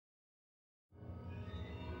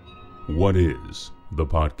What is the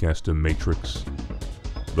Podcaster Matrix?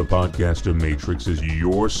 The Podcaster Matrix is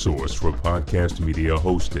your source for podcast media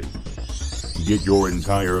hosting. Get your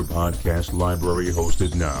entire podcast library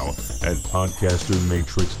hosted now at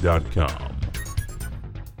podcastermatrix.com.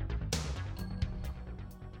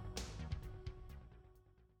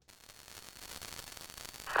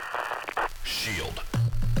 SHIELD.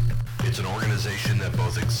 It's an organization that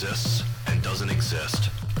both exists and doesn't exist,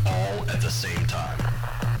 all at the same time.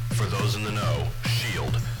 For those in the know,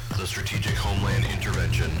 SHIELD, the Strategic Homeland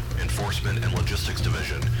Intervention, Enforcement and Logistics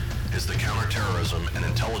Division, is the counterterrorism and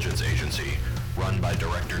intelligence agency run by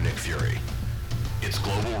Director Nick Fury. Its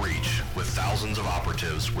global reach, with thousands of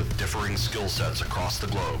operatives with differing skill sets across the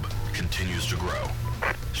globe, continues to grow.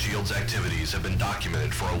 SHIELD's activities have been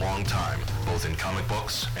documented for a long time, both in comic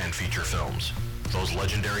books and feature films. Those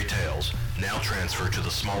legendary tales now transfer to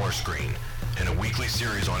the smaller screen in a weekly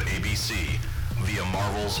series on ABC via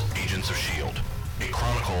Marvel's Agents of S.H.I.E.L.D., a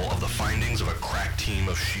chronicle of the findings of a crack team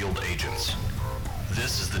of S.H.I.E.L.D. agents.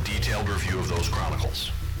 This is the detailed review of those chronicles.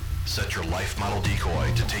 Set your life model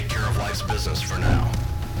decoy to take care of life's business for now.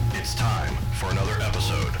 It's time for another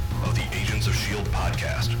episode of the Agents of S.H.I.E.L.D.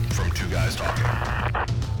 podcast from Two Guys Talking.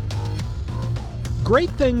 Great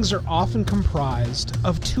things are often comprised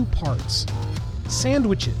of two parts.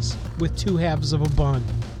 Sandwiches with two halves of a bun.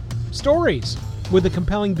 Stories with a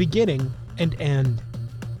compelling beginning and end.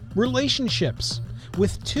 Relationships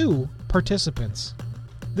with two participants.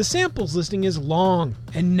 The samples listing is long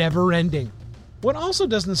and never-ending. What also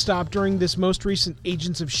doesn't stop during this most recent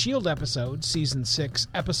Agents of S.H.I.E.L.D. episode, Season 6,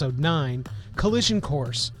 Episode 9, Collision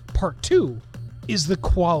Course, Part 2, is the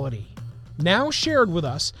quality. Now shared with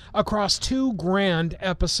us across two grand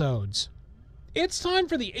episodes. It's time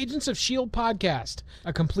for the Agents of S.H.I.E.L.D. podcast,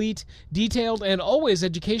 a complete, detailed, and always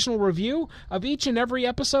educational review of each and every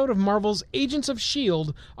episode of Marvel's Agents of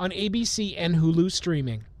S.H.I.E.L.D. on ABC and Hulu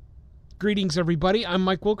streaming. Greetings, everybody. I'm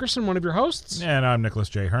Mike Wilkerson, one of your hosts. And I'm Nicholas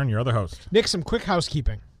J. Hearn, your other host. Nick, some quick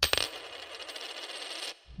housekeeping.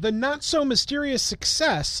 The not-so-mysterious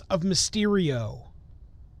success of Mysterio.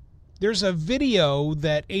 There's a video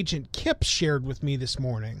that Agent Kip shared with me this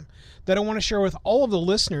morning that I want to share with all of the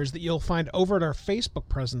listeners that you'll find over at our Facebook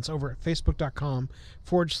presence over at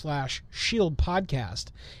facebook.com/S.H.I.E.L.D. podcast.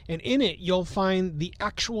 And in it, you'll find the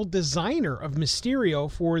actual designer of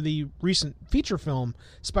Mysterio for the recent feature film,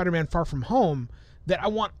 Spider-Man Far From Home, that I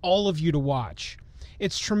want all of you to watch.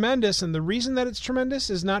 It's tremendous, and the reason that it's tremendous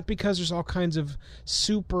is not because there's all kinds of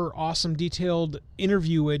super awesome detailed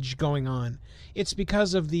interviewage going on. It's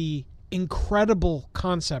because of the incredible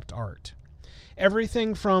concept art.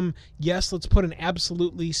 Everything from, yes, let's put an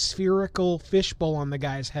absolutely spherical fishbowl on the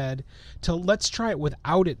guy's head, to let's try it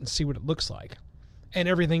without it and see what it looks like. And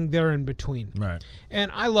everything there in between. Right. And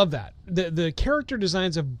I love that. The character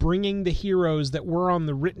designs of bringing the heroes that were on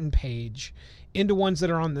the written page into ones that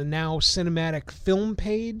are on the now cinematic film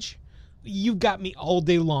page, you've got me all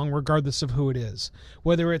day long regardless of who it is.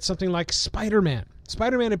 Whether it's something like Spider-Man.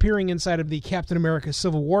 Spider-Man appearing inside of the Captain America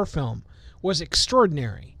Civil War film was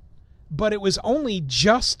extraordinary. But it was only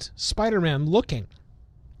just Spider-Man looking.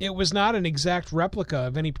 It was not an exact replica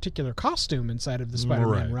of any particular costume inside of the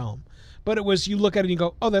Spider-Man realm. But it was, you look at it and you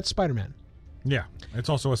go, oh, that's Spider-Man. Yeah. It's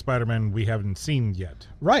also a Spider-Man we haven't seen yet.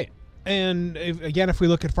 Right. And if we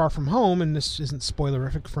look at Far From Home, and this isn't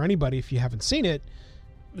spoilerific for anybody if you haven't seen it,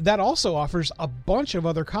 that also offers a bunch of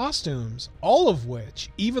other costumes, all of which,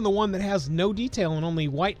 even the one that has no detail and only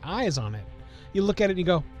white eyes on it, you look at it and you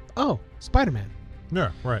go, oh, Spider-Man.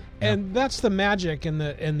 Yeah, right. And that's the magic and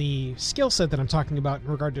the skill set that I'm talking about in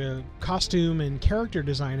regard to costume and character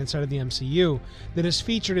design inside of the MCU that is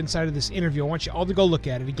featured inside of this interview. I want you all to go look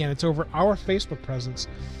at it. Again, it's over our Facebook presence.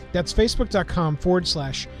 That's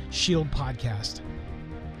facebook.com/S.H.I.E.L.D. podcast.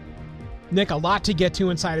 Nick, a lot to get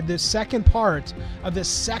to inside of this second part of this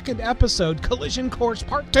second episode, Collision Course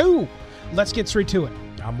Part 2. Let's get straight to it.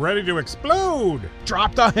 I'm ready to explode.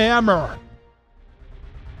 Drop the hammer.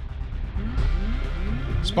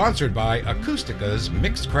 Sponsored by Acoustica's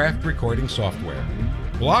Mixed Craft Recording Software,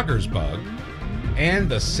 Blogger's Bug, and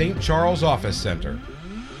the St. Charles Office Center.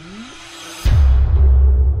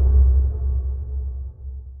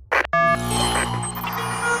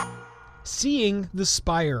 Seeing the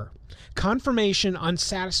Spire. Confirmation on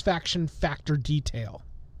satisfaction factor detail.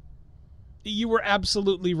 You were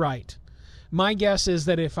absolutely right. My guess is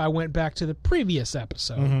that if I went back to the previous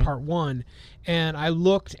episode, Part 1, and I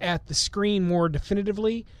looked at the screen more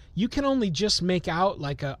definitively, you can only just make out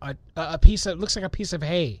like a piece of, it looks like a piece of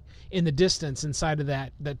hay in the distance inside of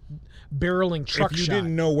that barreling truck If you shot.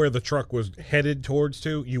 didn't know where the truck was headed towards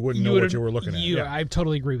to, you wouldn't know what you were looking at. Yeah. I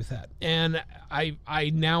totally agree with that. And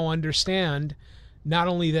I now understand not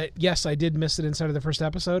only that, yes, I did miss it inside of the first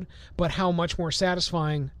episode, but how much more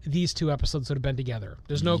satisfying these two episodes would have been together.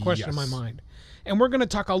 There's no question in my mind. And we're going to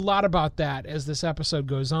talk a lot about that as this episode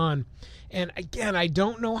goes on. And again, I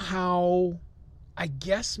don't know how, I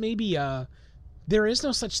guess maybe there is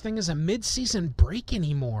no such thing as a mid-season break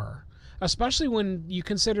anymore, especially when you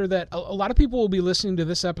consider that a lot of people will be listening to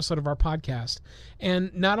this episode of our podcast.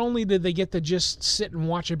 And not only did they get to just sit and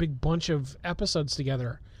watch a big bunch of episodes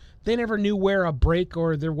together, they never knew where a break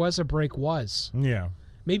or there was a break was. Yeah.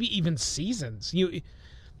 Maybe even seasons.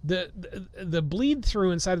 The bleed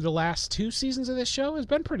through inside of the last 2 seasons of this show has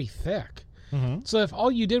been pretty thick. Mm-hmm. So if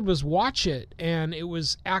all you did was watch it and it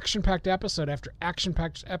was action-packed episode after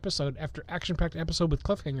action-packed episode after action-packed episode with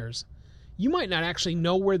cliffhangers, you might not actually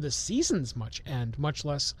know where the seasons much end, much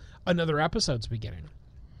less another episode's beginning.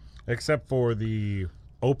 Except for the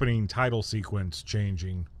opening title sequence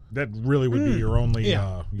changing. That really would be your only,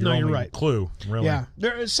 you're right. clue, really. Yeah.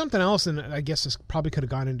 There is something else, and I guess this probably could have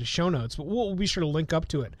gone into show notes, but we'll be sure to link up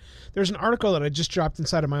to it. There's an article that I just dropped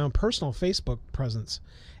inside of my own personal Facebook presence,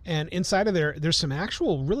 and inside of there's some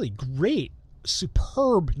actual really great,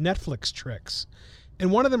 superb Netflix tricks.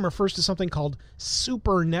 And one of them refers to something called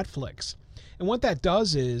Super Netflix. And what that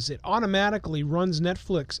does is it automatically runs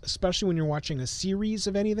Netflix, especially when you're watching a series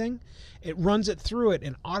of anything. It runs it through it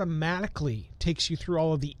and automatically takes you through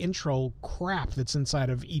all of the intro crap that's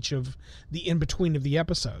inside of each of the in-between of the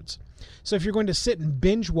episodes. So if you're going to sit and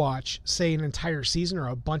binge watch, say, an entire season or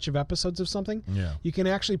a bunch of episodes of something, you can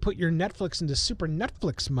actually put your Netflix into Super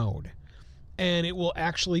Netflix mode, and it will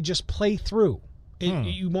actually just play through.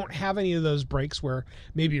 You won't have any of those breaks where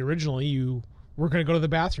maybe originally you were going to go to the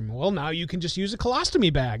bathroom. Well, now you can just use a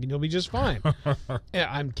colostomy bag and you'll be just fine.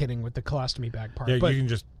 I'm kidding with the colostomy bag part. Yeah, but you can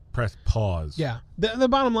just press pause. Yeah. The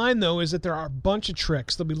bottom line, though, is that there are a bunch of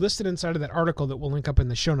tricks. They'll be listed inside of that article that we'll link up in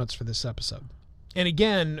the show notes for this episode. And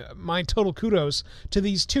again, my total kudos to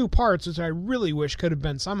these 2 parts, which I really wish could have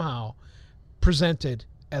been somehow presented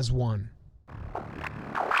as one.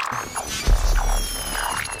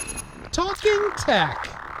 Talking tech.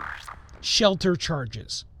 Shelter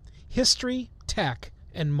charges. History, tech,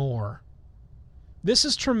 and more. This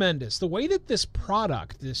is tremendous. The way that this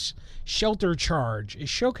product, this shelter charge, is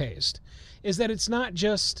showcased is that it's not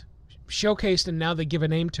just showcased and now they give a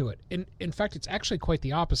name to it. In fact, it's actually quite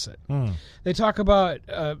the opposite. They talk about,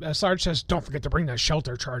 Sarge says, don't forget to bring those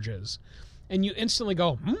shelter charges. And you instantly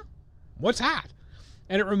go, what's that?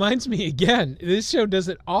 And it reminds me again, this show does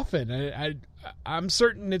it often. I'm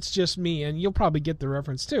certain it's just me, and you'll probably get the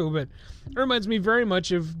reference too, but it reminds me very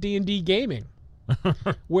much of D&D gaming,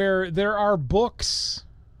 where there are books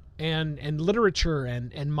and literature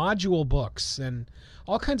and module books and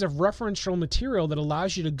all kinds of referential material that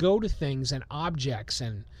allows you to go to things and objects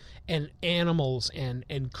and animals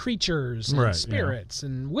and creatures and spirits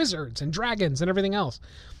and wizards and dragons and everything else.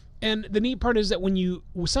 And the neat part is that when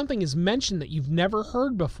something is mentioned that you've never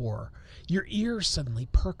heard before, your ears suddenly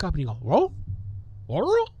perk up and you go, whoa,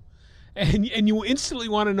 whoa, and you instantly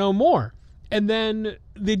want to know more. And then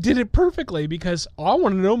they did it perfectly because I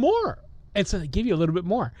want to know more. And so they give you a little bit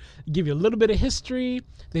more. They give you a little bit of history.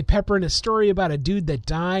 They pepper in a story about a dude that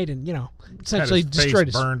died and, essentially destroyed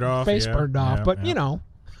his face burned off. But,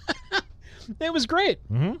 it was great.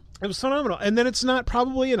 Mm-hmm. It was phenomenal. And then it's not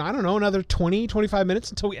probably in, another 20, 25 minutes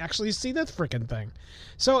until we actually see that freaking thing.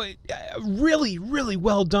 So really, really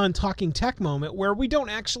well done talking tech moment where we don't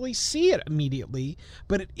actually see it immediately,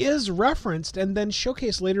 but it is referenced and then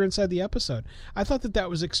showcased later inside the episode. I thought that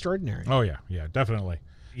was extraordinary. Oh, yeah, definitely.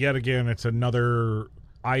 Yet again, it's another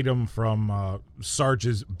item from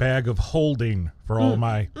Sarge's bag of holding for all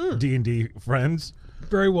my D&D friends.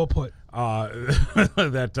 Very well put.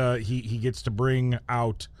 That he gets to bring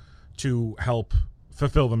out to help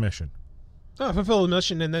fulfill the mission. Oh, fulfill the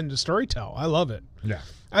mission and then to storytell. I love it. Yeah.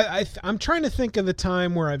 I'm trying to think of the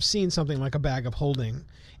time where I've seen something like a bag of holding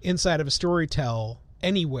inside of a storytell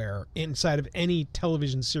anywhere, inside of any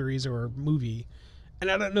television series or movie. And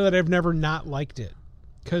I don't know that I've never not liked it.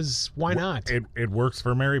 Because why not? It works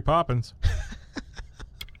for Mary Poppins.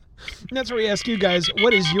 And that's where we ask you guys,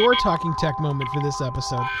 what is your talking tech moment for this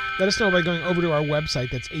episode? Let us know by going over to our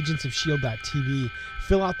website. That's agentsofshield.tv.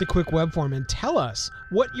 Fill out the quick web form and tell us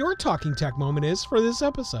what your talking tech moment is for this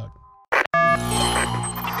episode.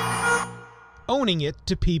 Owning it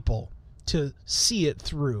to people, to see it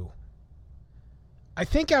through. I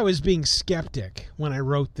think I was being skeptic when I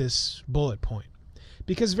wrote this bullet point.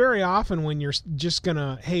 Because very often when you're just going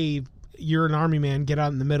to, hey, you're an army man, get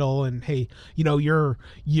out in the middle, and hey,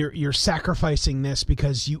 you're sacrificing this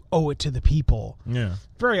because you owe it to the people. Yeah.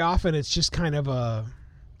 Very often it's just kind of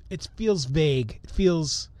it feels vague. It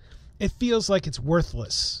feels like it's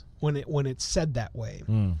worthless when it's said that way.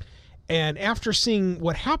 And after seeing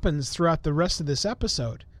what happens throughout the rest of this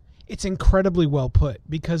episode, it's incredibly well put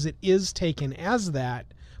because it is taken as that,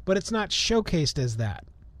 but it's not showcased as that.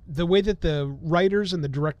 The way that the writers and the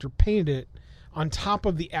director painted it on top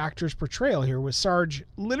of the actor's portrayal here was Sarge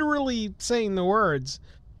literally saying the words,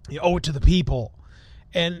 "You owe it to the people."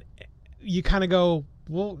 And you kind of go,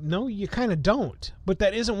 well, no, you kind of don't. But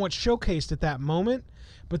that isn't what's showcased at that moment.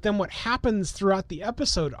 But then what happens throughout the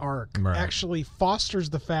episode arc actually fosters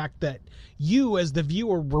the fact that you as the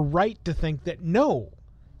viewer were right to think that no,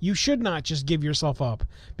 you should not just give yourself up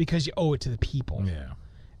because you owe it to the people. Yeah.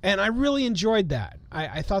 And I really enjoyed that.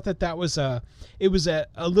 I thought that was a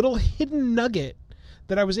little hidden nugget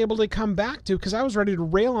that I was able to come back to because I was ready to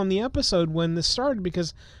rail on the episode when this started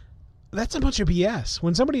because that's a bunch of BS.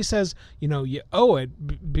 When somebody says, you owe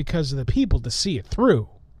it because of the people to see it through.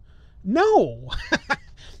 No.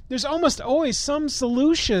 There's almost always some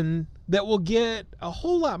solution that will get a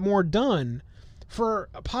whole lot more done for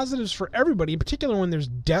positives for everybody, in particular when there's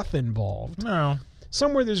death involved. No.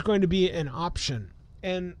 Somewhere there's going to be an option.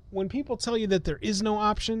 And when people tell you that there is no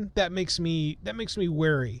option, that makes me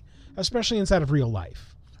wary, especially inside of real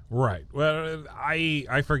life. Right. Well,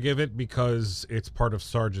 I forgive it because it's part of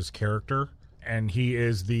Sarge's character, and he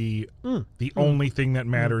is the only thing that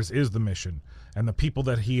matters is the mission, and the people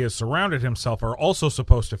that he has surrounded himself are also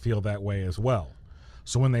supposed to feel that way as well.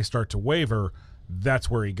 So when they start to waver, that's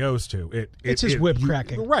where he goes to. It's his whip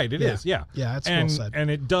cracking. Right. It is. Yeah. Yeah. That's well said. And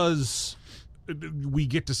it does. We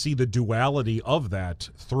get to see the duality of that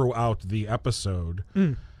throughout the episode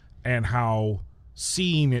and how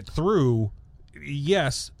seeing it through,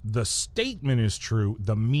 yes, the statement is true.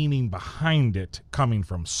 The meaning behind it coming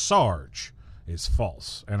from Sarge is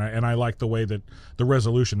false. And I like the way that the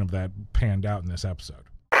resolution of that panned out in this episode.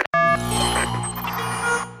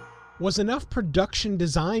 Was enough production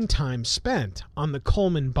design time spent on the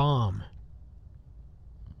Coleman bomb?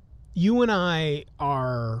 You and I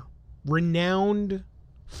are renowned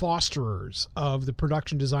fosterers of the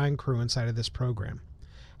production design crew inside of this program.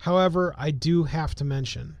 However, I do have to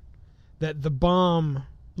mention that the bomb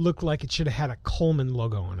looked like it should have had a Coleman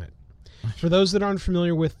logo on it. For those that aren't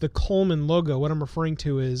familiar with the Coleman logo, what I'm referring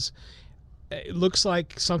to is it looks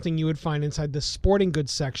like something you would find inside the sporting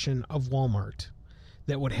goods section of Walmart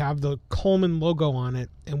that would have the Coleman logo on it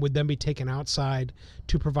and would then be taken outside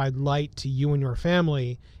to provide light to you and your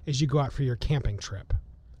family as you go out for your camping trip.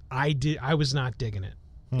 I was not digging it.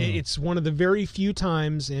 It's one of the very few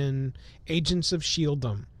times in Agents of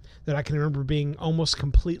S.H.I.E.L.D.dom that I can remember being almost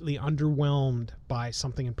completely underwhelmed by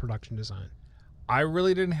something in production design. I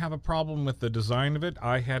really didn't have a problem with the design of it.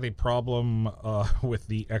 I had a problem with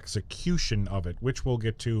the execution of it, which we'll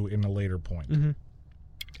get to in a later point. Mm-hmm.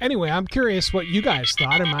 Anyway, I'm curious what you guys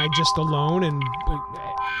thought. Am I just alone and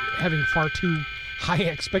having far too high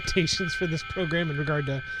expectations for this program in regard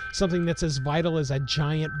to something that's as vital as a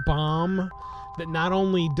giant bomb that not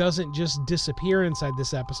only doesn't just disappear inside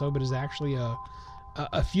this episode, but is actually a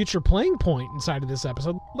future playing point inside of this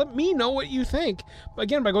episode? Let me know what you think.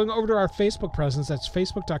 Again, by going over to our Facebook presence, that's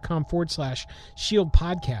facebook.com/Shield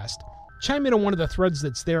Podcast. Chime in on one of the threads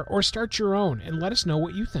that's there or start your own and let us know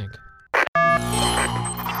what you think.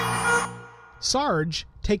 Sarge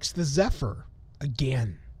takes the Zephyr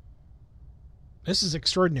again. This is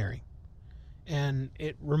extraordinary. And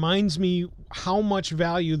it reminds me how much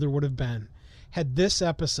value there would have been had this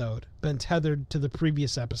episode been tethered to the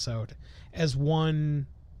previous episode as one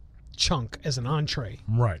chunk, as an entree.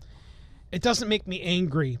 Right. It doesn't make me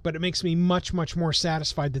angry, but it makes me much, much more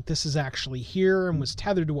satisfied that this is actually here and was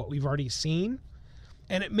tethered to what we've already seen.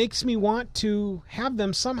 And it makes me want to have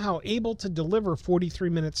them somehow able to deliver 43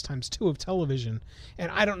 minutes times 2 of television.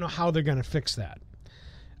 And I don't know how they're going to fix that.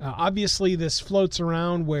 Obviously, this floats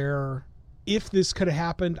around where if this could have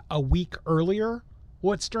happened a week earlier,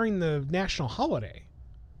 well, it's during the national holiday.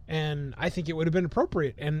 And I think it would have been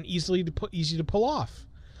appropriate and easy to pull off.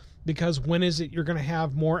 Because when is it you're going to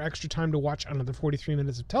have more extra time to watch another 43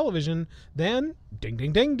 minutes of television than, ding,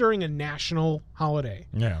 ding, ding, during a national holiday?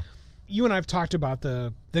 Yeah. You and I have talked about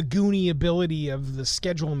the Goonie ability of the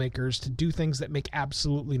schedule makers to do things that make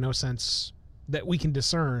absolutely no sense that we can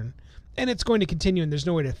discern. And it's going to continue, and there's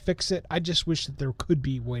no way to fix it. I just wish that there could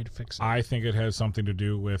be a way to fix it. I think it has something to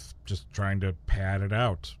do with just trying to pad it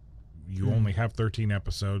out. You only have 13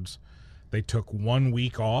 episodes. They took 1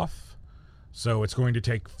 week off, so it's going to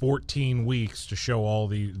take 14 weeks to show all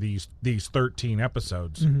these 13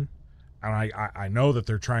 episodes. Mm-hmm. and I know that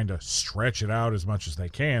they're trying to stretch it out as much as they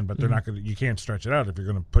can, but they're not going to. You can't stretch it out if you're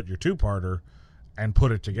going to put your two-parter and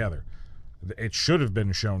put it together. It should have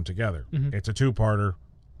been shown together. It's a two-parter.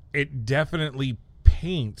 It definitely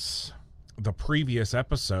paints the previous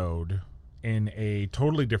episode in a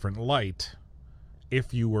totally different light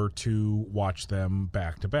if you were to watch them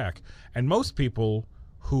back to back. And most people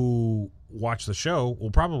who watch the show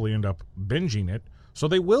will probably end up binging it, so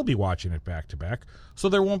they will be watching it back to back. So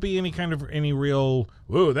there won't be any real,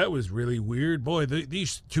 whoa, that was really weird. Boy,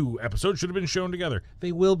 these two episodes should have been shown together.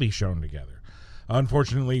 They will be shown together.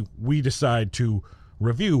 Unfortunately, we decide to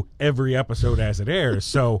review every episode as it airs,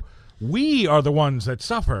 so we are the ones that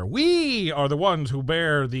suffer. We are the ones who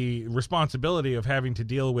bear the responsibility of having to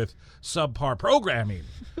deal with subpar programming.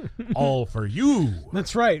 All for you.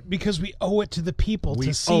 That's right, because we owe it to the people We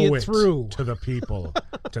to see owe it through. to the people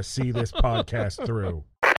to see this podcast through.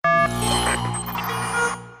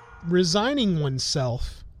 Resigning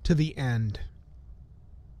oneself to the end.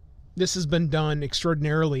 This has been done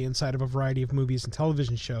extraordinarily inside of a variety of movies and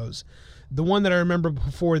television shows. The one that I remember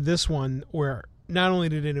before this one, where not only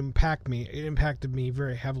did it impact me, it impacted me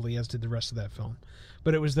very heavily, as did the rest of that film,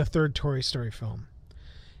 but it was the third Toy Story film.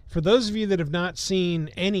 For those of you that have not seen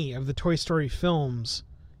any of the Toy Story films,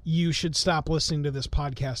 you should stop listening to this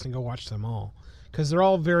podcast and go watch them all, because they're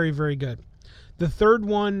all very, very good. The third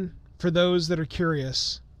one, for those that are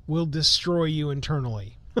curious, will destroy you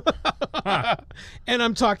internally. And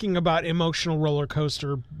I'm talking about emotional roller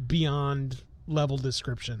coaster beyond level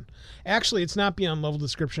description. Actually, it's not beyond level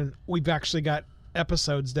description. We've actually got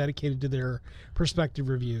episodes dedicated to their perspective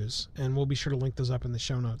reviews, and we'll be sure to link those up in the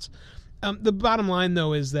show notes. The bottom line,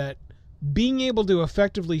 though, is that being able to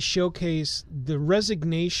effectively showcase the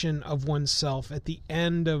resignation of oneself at the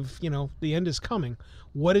end of, the end is coming.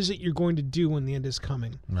 What is it you're going to do when the end is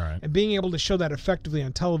coming? Right. And being able to show that effectively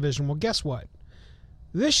on television, well, guess what?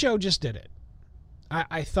 This show just did it.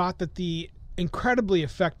 I thought that the incredibly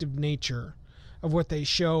effective nature of what they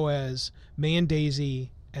show as May and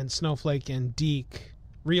Daisy and Snowflake and Deke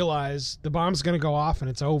realize the bomb's going to go off and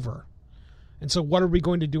it's over. And so what are we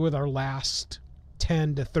going to do with our last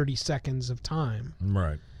 10 to 30 seconds of time?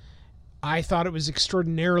 Right. I thought it was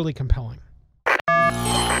extraordinarily compelling.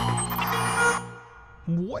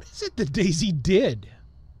 What is it that Daisy did?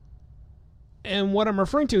 And what I'm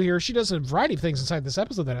referring to here, she does a variety of things inside this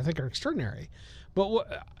episode that I think are extraordinary. But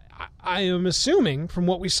I am assuming from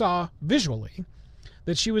what we saw visually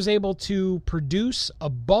that she was able to produce a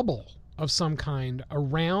bubble of some kind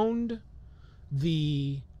around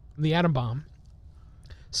the atom bomb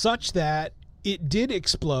such that it did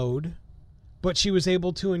explode, but she was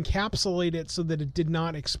able to encapsulate it so that it did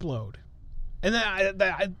not explode. And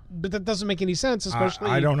but that doesn't make any sense,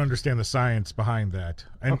 especially... I don't understand the science behind that.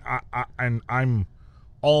 And I'm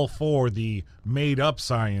all for the made-up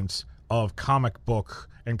science of comic book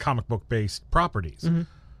and comic book-based properties. Mm-hmm.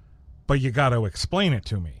 But you got to explain it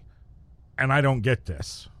to me. And I don't get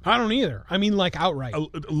this. I don't either. I mean, like, outright.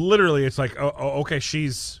 Literally, it's like, okay,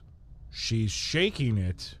 she's shaking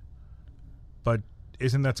it, but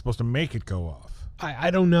isn't that supposed to make it go off?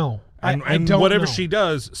 I don't know. And I don't whatever know. she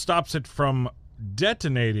does stops it from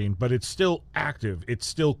detonating, but it's still active. It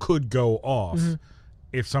still could go off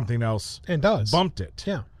if something else and does bumped it.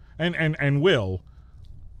 Yeah, and will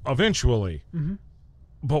eventually. Mm-hmm.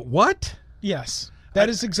 But what? Yes, that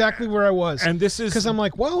is exactly where I was. And this is because I'm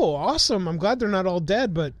like, whoa, awesome! I'm glad they're not all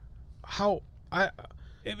dead. But how?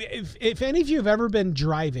 If any of you have ever been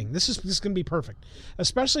driving, this is going to be perfect,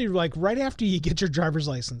 especially like right after you get your driver's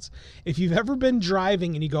license. If you've ever been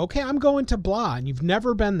driving and you go, okay, I'm going to blah, and you've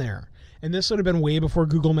never been there, and this would have been way before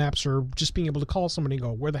Google Maps or just being able to call somebody and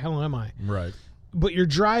go, where the hell am I? Right. But you're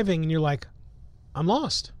driving and you're like, I'm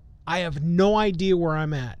lost. I have no idea where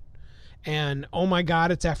I'm at. And oh my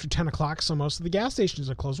God, it's after 10 o'clock, so most of the gas stations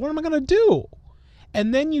are closed. What am I going to do?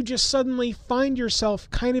 And then you just suddenly find yourself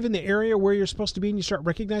kind of in the area where you're supposed to be, and you start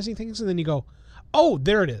recognizing things, and then you go, oh,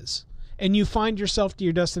 there it is. And you find yourself to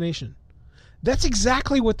your destination. That's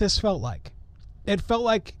exactly what this felt like. It felt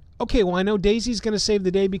like, okay, well, I know Daisy's going to save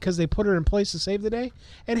the day because they put her in place to save the day.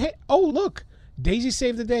 And hey, oh, look, Daisy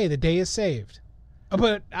saved the day. The day is saved.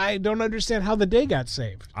 But I don't understand how the day got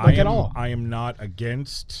saved, at all. I am not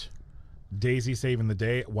against Daisy saving the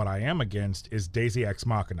day. What I am against is Daisy Ex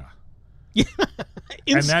Machina.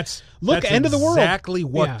 And that's end of the world. Exactly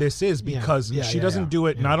what this is, because she doesn't do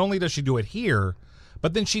it. Not only does she do it here,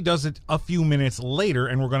 but then she does it a few minutes later,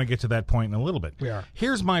 and we're going to get to that point in a little bit. We are.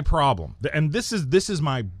 Here's my problem, and this is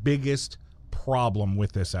my biggest problem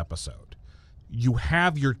with this episode. You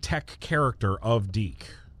have your tech character of Deke,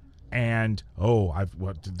 and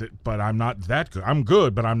but I'm not that good. I'm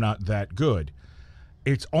good, but I'm not that good.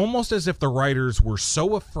 It's almost as if the writers were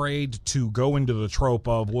so afraid to go into the trope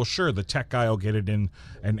of, well, sure, the tech guy will get it in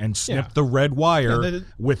and snip the red wire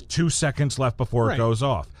with 2 seconds left before it goes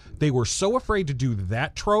off. They were so afraid to do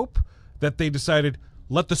that trope that they decided,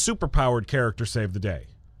 let the superpowered character save the day.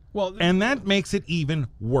 Well, and that makes it even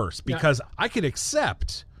worse because I could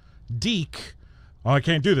accept Deke. Oh, I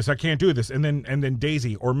can't do this. I can't do this. And then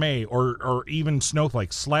Daisy or May or even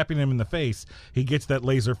Snowflake slapping him in the face. He gets that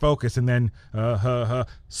laser focus and then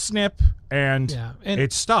snip and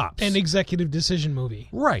it stops. An executive decision movie.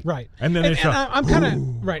 Right. And then I'm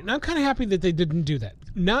kind of happy that they didn't do that.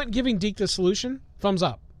 Not giving Deke the solution, thumbs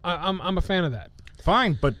up. I'm a fan of that.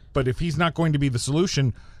 Fine, but if he's not going to be the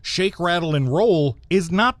solution, shake, rattle, and roll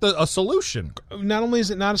is not a solution. Not only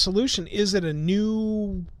is it not a solution, is it a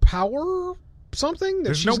new power? Something?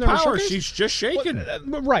 There's no power. She's just shaking.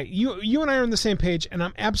 Well, right. You and I are on the same page, and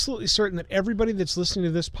I'm absolutely certain that everybody that's listening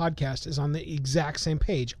to this podcast is on the exact same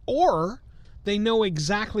page. Or they know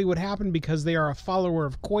exactly what happened because they are a follower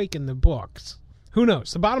of Quake in the books. Who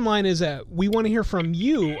knows? The bottom line is that we want to hear from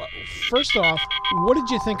you. First off, what did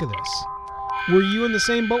you think of this? Were you in the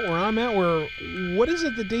same boat where I'm at? Where what is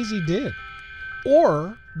it that Daisy did?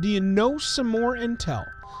 Or do you know some more intel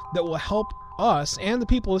that will help us and the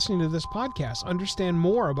people listening to this podcast understand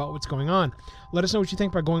more about what's going on? Let us know what you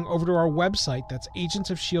think by going over to our website. That's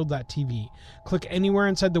agentsofshield.tv. Click anywhere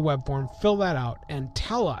inside the web form, fill that out, and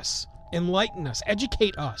tell us, enlighten us,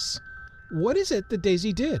 educate us. What is it that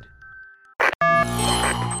Daisy did?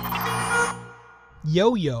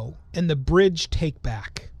 Yo-Yo and the bridge take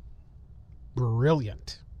back.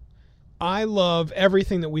 Brilliant. I love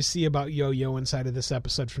everything that we see about Yo-Yo inside of this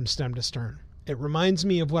episode from stem to stern. It reminds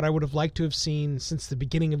me of what I would have liked to have seen since the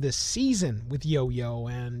beginning of this season with Yo-Yo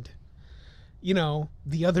and,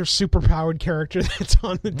 the other superpowered character that's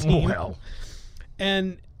on the team. Well.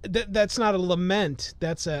 And that's not a lament.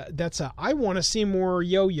 That's a I want to see more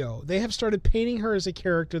Yo-Yo. They have started painting her as a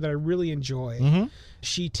character that I really enjoy. Mm-hmm.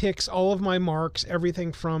 She ticks all of my marks,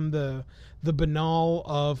 everything from the banal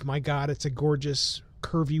of, my God, it's a gorgeous,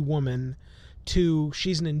 curvy woman, to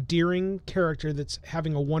she's an endearing character that's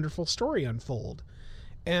having a wonderful story unfold.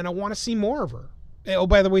 And I want to see more of her. Oh,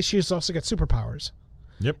 by the way, she's also got superpowers.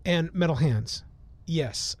 Yep. And metal hands.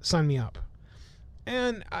 Yes, sign me up.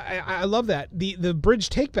 And I love that. The bridge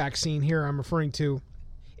take-back scene here I'm referring to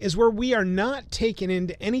is where we are not taken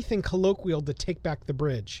into anything colloquial to take back the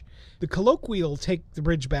bridge. The colloquial take the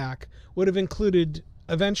bridge back would have included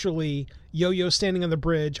eventually Yo-Yo standing on the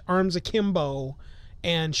bridge, arms akimbo,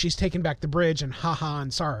 and she's taking back the bridge and Ha-Ha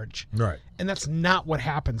and Sarge. Right. And that's not what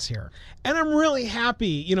happens here. And I'm really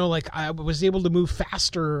happy, I was able to move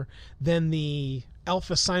faster than the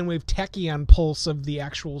alpha sine wave tachyon pulse of the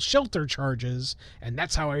actual shelter charges, and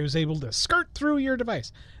that's how I was able to skirt through your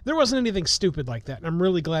device. There wasn't anything stupid like that, and I'm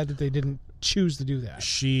really glad that they didn't choose to do that.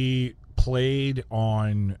 She played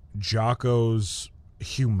on Jocko's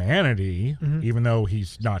humanity, even though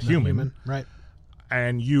he's not human. Right.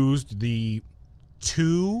 And used the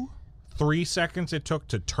 2-3 seconds it took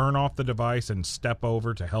to turn off the device and step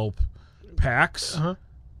over to help Pax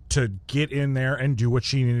to get in there and do what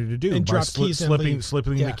she needed to do and by drop keys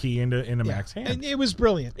slipping and the key into Mac's hand. And it was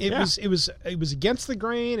brilliant. It was against the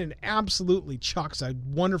grain and absolutely chucks a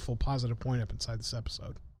wonderful positive point up inside this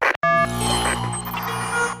episode.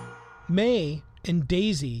 May and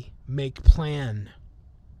Daisy make plan.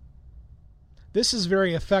 This is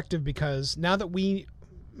very effective because now that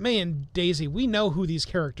May and Daisy, we know who these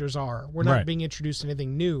characters are. We're not being introduced to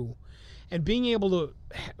anything new. And being able to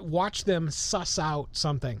watch them suss out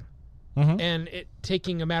something and it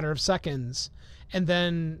taking a matter of seconds and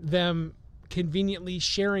then them conveniently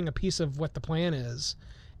sharing a piece of what the plan is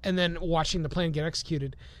and then watching the plan get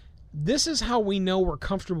executed. This is how we know we're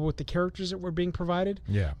comfortable with the characters that we're being provided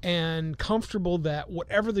and comfortable that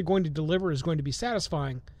whatever they're going to deliver is going to be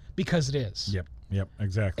satisfying because it is. Yep,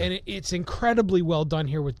 exactly. And it's incredibly well done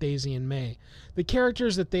here with Daisy and May. The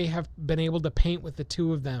characters that they have been able to paint with the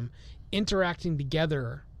two of them interacting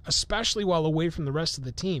together, especially while away from the rest of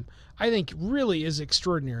the team, I think really is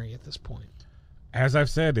extraordinary at this point. As I've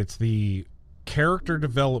said, it's the character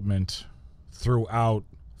development throughout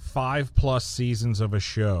 5+ seasons of a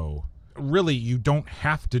show. Really, you don't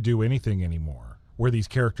have to do anything anymore where these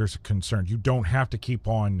characters are concerned. You don't have to keep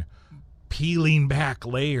on peeling back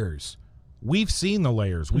layers. We've seen the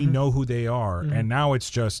layers. We know who they are. And now it's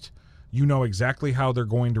just, you know exactly how they're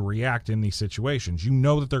going to react in these situations. You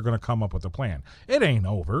know that they're going to come up with a plan. It ain't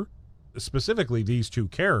over. Specifically, these two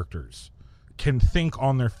characters can think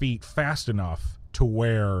on their feet fast enough to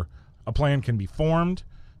where a plan can be formed,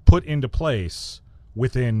 put into place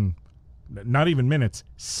within not even minutes,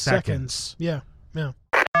 seconds. Yeah.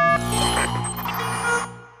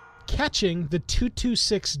 Catching the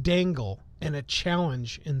 226 dangle and a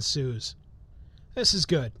challenge ensues. This is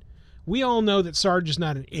good. We all know that Sarge is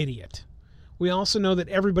not an idiot. We also know that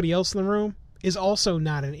everybody else in the room is also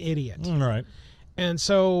not an idiot. Right. And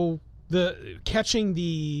so the catching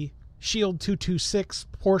the Shield 226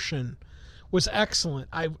 portion was excellent.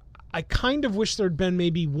 I kind of wish there'd been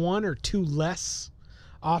maybe one or two less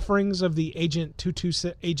offerings of the Agents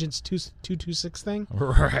 226 thing.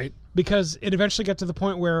 Right. Because it eventually got to the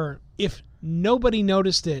point where if nobody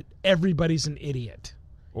noticed it, everybody's an idiot,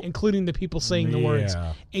 including the people saying the words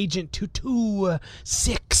Agent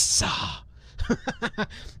 226.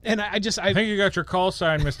 And I think you got your call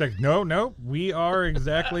sign mistake. No, we are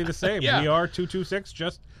exactly the same. Yeah. We are 226.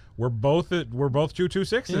 Just we're both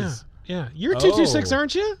 226s. Yeah. You're 226,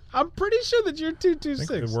 aren't you? I'm pretty sure that you're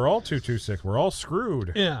 226. We're all 226. We're all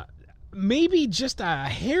screwed. Yeah. Maybe just a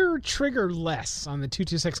hair trigger less on the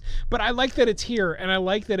 226, but I like that it's here, and I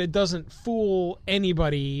like that it doesn't fool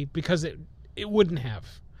anybody because it wouldn't have.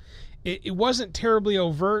 It wasn't terribly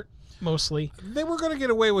overt, mostly. They were going to get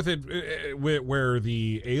away with it where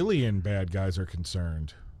the alien bad guys are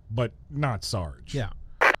concerned, but not Sarge. Yeah.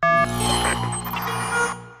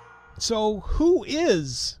 So who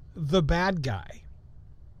is the bad guy?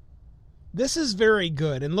 This is very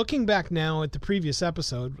good. And looking back now at the previous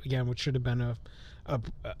episode, again, which should have been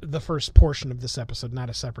the first portion of this episode, not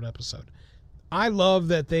a separate episode, I love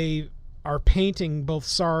that they are painting both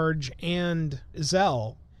Sarge and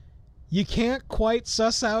Zell. You can't quite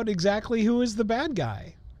suss out exactly who is the bad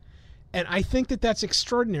guy. And I think that that's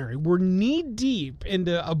extraordinary. We're knee-deep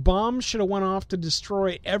into a bomb should have went off to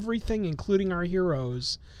destroy everything, including our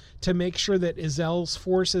heroes, to make sure that Zell's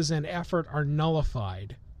forces and effort are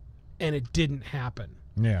nullified. And it didn't happen.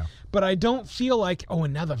 Yeah. But I don't feel like,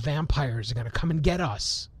 and now the vampires are going to come and get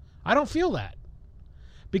us. I don't feel that.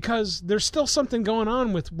 Because there's still something going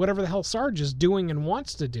on with whatever the hell Sarge is doing and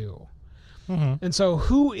wants to do. Mm-hmm. And so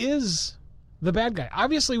who is the bad guy?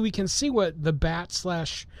 Obviously, we can see what the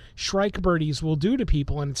Bat/Shrike birdies will do to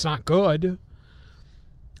people, and it's not good.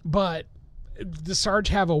 But does Sarge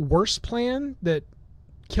have a worse plan that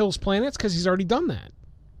kills planets? Because he's already done that.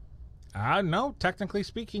 No, technically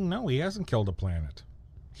speaking, no, he hasn't killed a planet.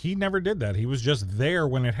 He never did that. He was just there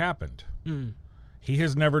when it happened. He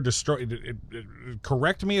has never destroyed it.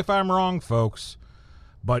 Correct me if I'm wrong, folks,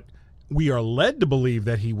 but we are led to believe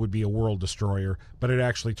that he would be a world destroyer, but it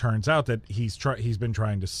actually turns out that he's been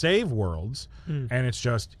trying to save worlds, and it's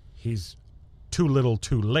just he's too little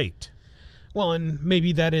too late. Well, and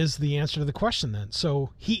maybe that is the answer to the question then. So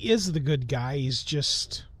he is the good guy. He's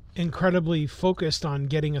just incredibly focused on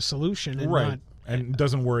getting a solution and right. And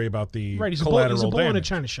doesn't worry about the collateral he's a bull in a damage.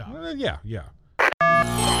 china shop. Yeah.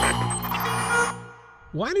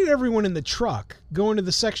 Why did everyone in the truck go into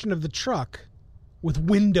the section of the truck with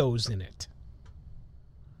windows in it?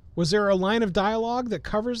 Was there a line of dialogue that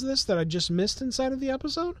covers this that I just missed inside of the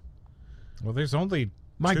episode? Well, there's only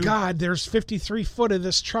My God, there's 53 foot of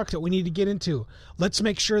this truck that we need to get into. Let's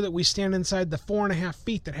make sure that we stand inside the 4.5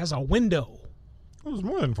 feet that has a window. It was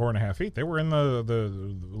more than 4.5 feet. They were in the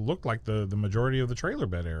looked like the majority of the trailer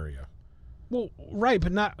bed area. Well, right,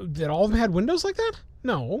 but not that all of them had windows like that?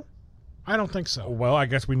 No, I don't think so. Well, I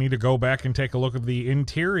guess we need to go back and take a look at the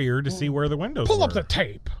interior to see where the windows Pull were. up the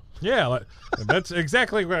tape. Yeah, that's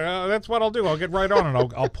exactly that's what I'll do. I'll get right on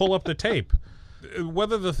it. I'll pull up the tape.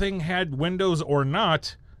 Whether the thing had windows or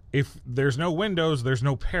not, if there's no windows, there's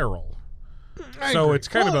no peril. I so agree. it's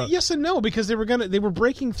kind of a yes and no, because they were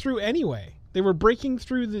breaking through anyway. They were breaking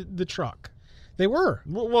through the truck. They were.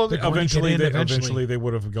 Well, eventually they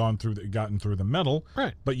would have gotten through the metal.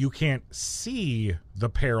 Right. But you can't see the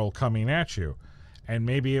peril coming at you. And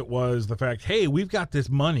maybe it was the fact, hey, we've got this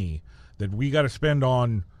money that we got to spend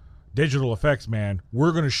on digital effects, man.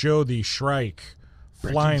 We're going to show the Shrike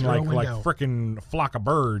flying like frickin' flock of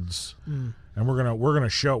birds. And we're gonna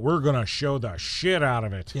show the shit out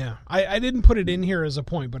of it. Yeah, I didn't put it in here as a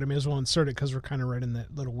point, but I may as well insert it because we're kind of right in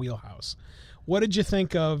that little wheelhouse. What did you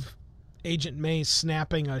think of Agent May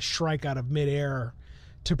snapping a Shrike out of midair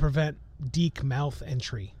to prevent Deke mouth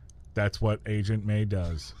entry? That's what Agent May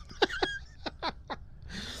does.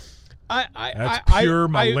 That's pure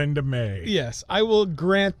Melinda May. Yes, I will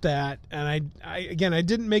grant that. And I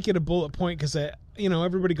didn't make it a bullet point because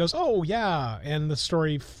everybody goes, oh yeah, and the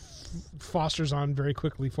story fosters on very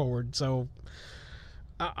quickly forward. So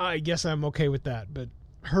I guess I'm okay with that. But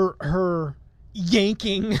her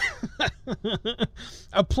yanking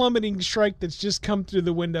a plummeting Shrike that's just come through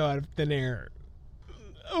the window out of thin air.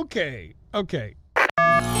 Okay.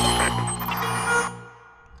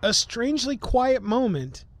 A strangely quiet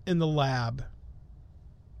moment in the lab.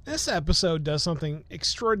 This episode does something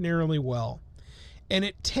extraordinarily well. And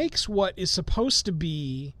it takes what is supposed to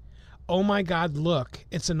be, oh my God, look,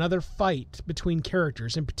 it's another fight between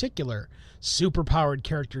characters, in particular, superpowered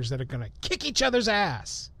characters that are going to kick each other's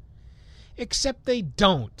ass. Except they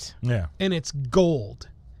don't. Yeah. And it's gold.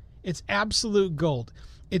 It's absolute gold.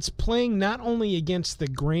 It's playing not only against the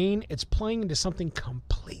grain, it's playing into something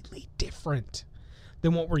completely different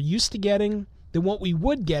than what we're used to getting, than what we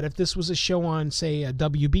would get if this was a show on, say, a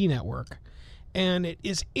WB network. And it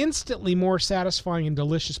is instantly more satisfying and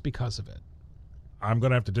delicious because of it. I'm going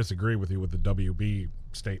to have to disagree with you with the WB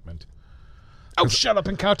statement. Oh, shut up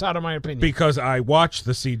and count out of my opinion. Because I watch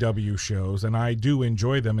the CW shows, and I do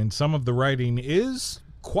enjoy them, and some of the writing is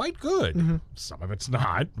quite good. Mm-hmm. Some of it's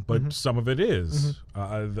not, but some of it is.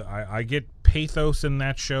 I get pathos in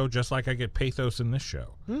that show just like I get pathos in this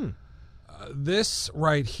show. This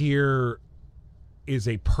right here is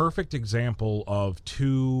a perfect example of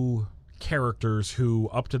two characters who,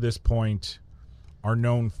 up to this point, are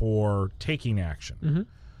known for taking action.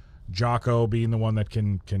 Jocko being the one that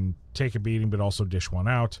can take a beating but also dish one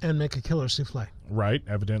out. And make a killer souffle. Right,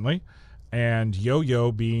 evidently. And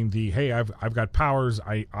Yo-Yo being the, hey, I've got powers,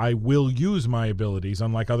 I will use my abilities,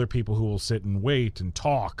 unlike other people who will sit and wait and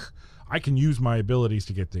talk. I can use my abilities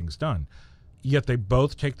to get things done. Yet they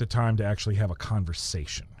both take the time to actually have a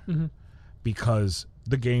conversation because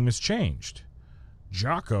the game has changed.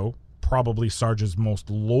 Jocko, probably Sarge's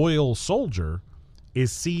most loyal soldier,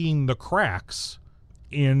 is seeing the cracks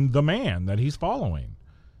in the man that he's following.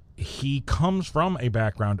 He comes from a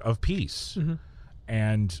background of peace.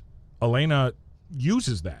 And Elena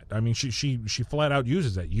uses that. I mean, she flat out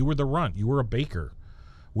uses that. You were the runt. You were a baker.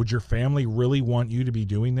 Would your family really want you to be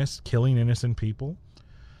doing this, killing innocent people?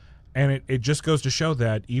 And it just goes to show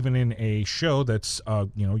that even in a show that's,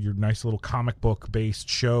 your nice little comic book-based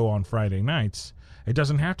show on Friday nights, it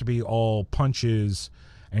doesn't have to be all punches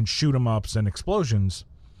and shoot-em-ups and explosions.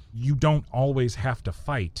 You don't always have to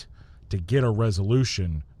fight to get a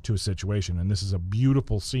resolution to a situation. And this is a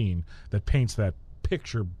beautiful scene that paints that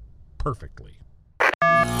picture perfectly.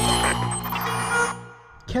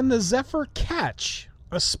 Can the Zephyr catch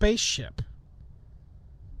a spaceship?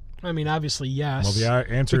 I mean, obviously, yes. Well,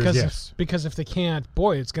 the answer is yes. Because if they can't,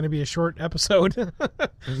 boy, it's going to be a short episode.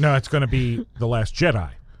 No, it's going to be The Last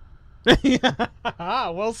Jedi.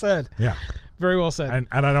 Well said. Yeah. Very well said. And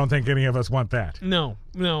I don't think any of us want that. No,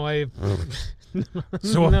 I...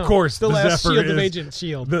 So, of course, the last Zephyr shield is, of Agent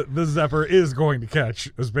Shield. The Zephyr is going to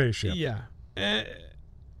catch a spaceship. Yeah.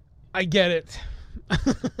 I get it.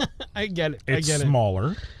 I get it. It's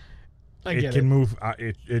smaller. It can move.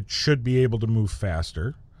 It should be able to move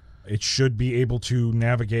faster. It should be able to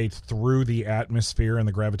navigate through the atmosphere and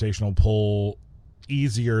the gravitational pull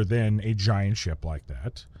easier than a giant ship like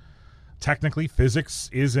that. Technically, physics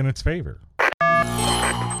is in its favor.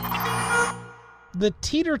 The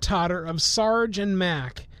teeter-totter of Sarge and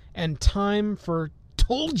Mac and time for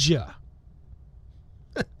Told Ya.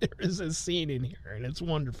 There is a scene in here, and it's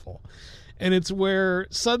wonderful. And it's where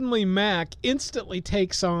suddenly Mac instantly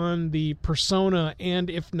takes on the persona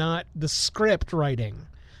and, if not, the script writing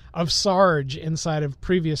of Sarge inside of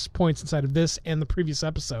previous points inside of this and the previous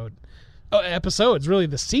episode. Episodes, really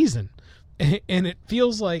the season. And it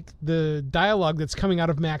feels like the dialogue that's coming out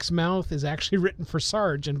of Mac's mouth is actually written for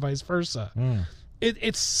Sarge and vice versa.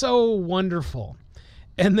 It's so wonderful.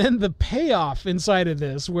 And then the payoff inside of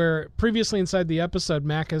this, where previously inside the episode,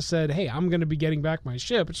 Mac has said, hey, I'm going to be getting back my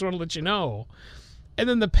ship. I just want to let you know. And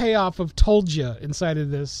then the payoff of Told Ya inside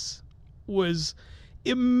of this was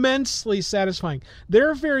immensely satisfying. There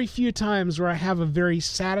are very few times where I have a very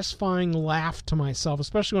satisfying laugh to myself,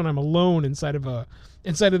 especially when I'm alone inside of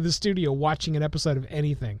the studio watching an episode of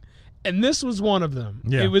anything. And this was one of them.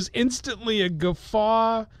 Yeah. It was instantly a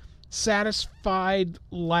guffaw, satisfied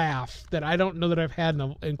laugh that I don't know that I've had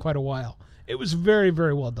in quite a while. It was very,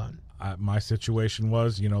 very well done. My situation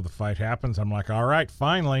was, the fight happens. I'm like, all right,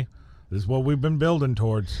 finally, this is what we've been building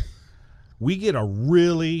towards. We get a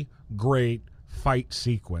really great fight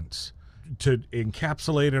sequence. To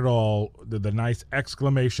encapsulate it all, the nice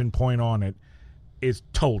exclamation point on it is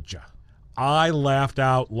Told Ya. I laughed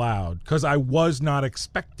out loud because I was not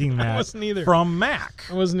expecting that I wasn't either. From Mac.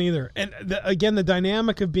 I wasn't either. And again, the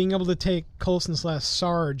dynamic of being able to take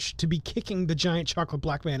Coulson/Sarge to be kicking the giant chocolate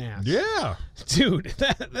black man ass. Yeah. Dude,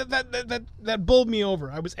 that bowled me over.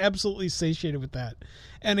 I was absolutely satiated with that.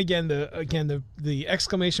 And again, the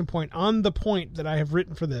exclamation point on the point that I have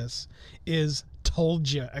written for this is Told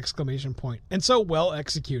Ya! Exclamation point. And so well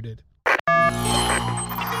executed.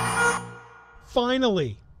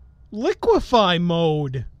 Finally, liquefy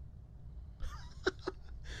mode.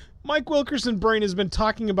 Mike Wilkerson Brain has been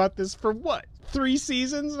talking about this for what, 3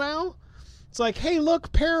 seasons now? It's like, hey,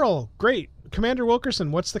 look, peril. Great. Commander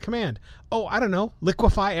Wilkerson, what's the command? Oh, I don't know.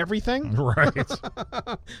 Liquefy everything? Right.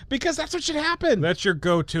 Because that's what should happen. That's your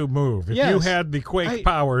go-to move. If Yes. you had the Quake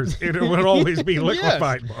powers, it would always be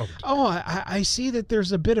liquefied mode. Oh, I see that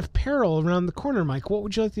there's a bit of peril around the corner, Mike. What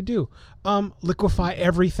would you like to do? Liquefy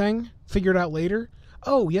everything? Figure it out later?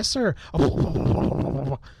 Oh, yes, sir.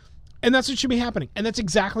 And that's what should be happening. And that's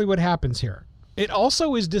exactly what happens here. It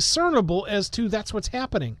also is discernible as to that's what's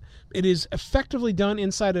happening. It is effectively done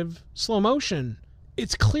inside of slow motion.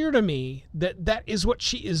 It's clear to me that that is what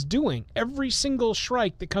she is doing. Every single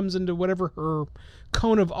Shrike that comes into whatever her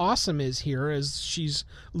cone of awesome is here, as she's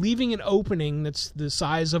leaving an opening that's the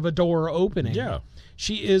size of a door opening. Yeah.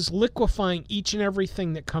 She is liquefying each and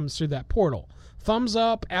everything that comes through that portal. Thumbs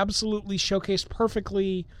up, absolutely showcased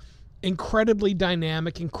perfectly, incredibly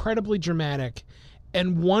dynamic, incredibly dramatic,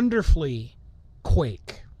 and wonderfully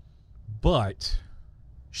Quake. But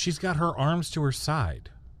she's got her arms to her side.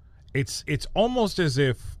 It's almost as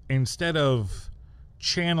if instead of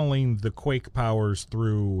channeling the Quake powers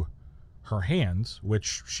through her hands,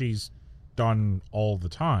 which she's done all the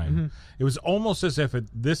time, it was almost as if at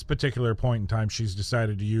this particular point in time she's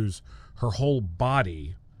decided to use her whole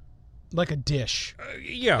body. Like a dish.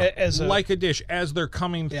 Like a dish as they're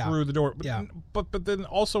coming through the door. Yeah. But then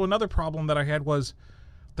also another problem that I had was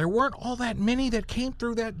there weren't all that many that came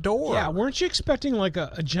through that door. Yeah, weren't you expecting like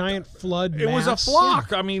a giant flood It was a mass?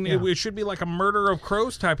 flock. Yeah. I mean, Yeah. it should be like a murder of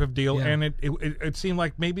crows type of deal, Yeah. and it seemed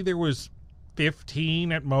like maybe there was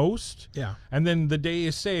 15 at most. Yeah. And then the day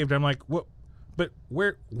is saved. I'm like, what? But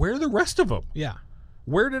where are the rest of them? Yeah.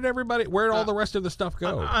 Where did all the rest of the stuff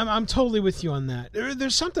go? I'm totally with you on that.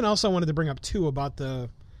 There's something else I wanted to bring up too about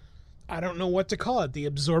I don't know what to call it, the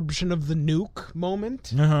absorption of the nuke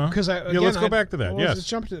moment. Because let's go back to that. Yes. Let's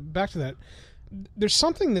jump back to that. There's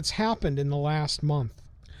something that's happened in the last month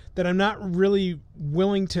that I'm not really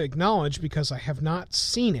willing to acknowledge because I have not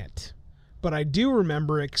seen it. But I do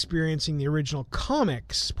remember experiencing the original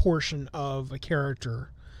comics portion of a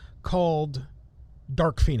character called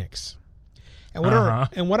Dark Phoenix. And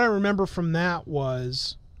what I remember from that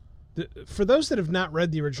was, for those that have not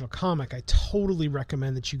read the original comic, I totally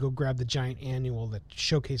recommend that you go grab the giant annual that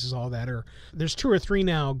showcases all that. Or there's 2 or 3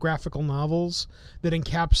 now graphical novels that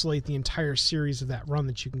encapsulate the entire series of that run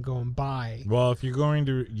that you can go and buy. Well, if you're going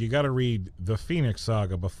to, you got to read the Phoenix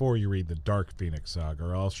Saga before you read the Dark Phoenix Saga,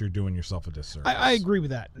 or else you're doing yourself a disservice. I agree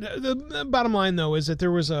with that. The bottom line, though, is that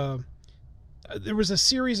there was a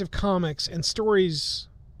series of comics and stories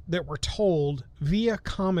that were told via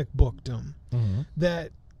comic bookdom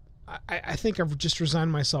that I think I've just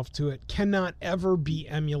resigned myself to it, cannot ever be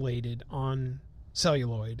emulated on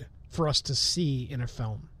celluloid for us to see in a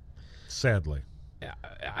film. Sadly.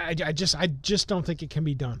 I just don't think it can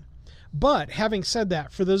be done. But having said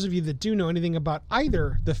that, for those of you that do know anything about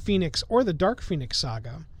either the Phoenix or the Dark Phoenix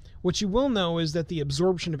saga, what you will know is that the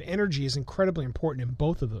absorption of energy is incredibly important in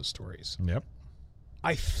both of those stories. Yep.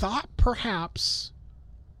 I thought perhaps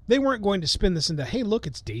they weren't going to spin this into, hey, look,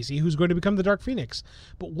 it's Daisy who's going to become the Dark Phoenix.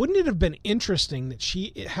 But wouldn't it have been interesting that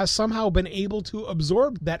she has somehow been able to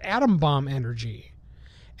absorb that atom bomb energy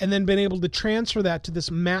and then been able to transfer that to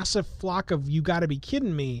this massive flock of you gotta be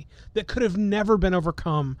kidding me that could have never been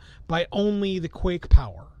overcome by only the Quake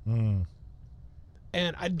power.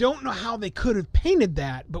 And I don't know how they could have painted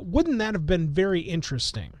that, but wouldn't that have been very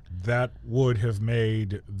interesting? That would have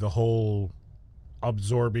made the whole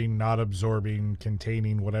absorbing, not absorbing,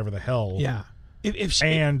 containing, whatever the hell. Yeah. If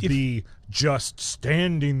the just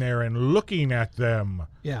standing there and looking at them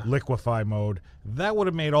Yeah. liquefy mode, that would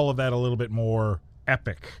have made all of that a little bit more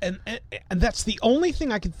epic. And that's the only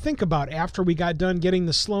thing I could think about after we got done getting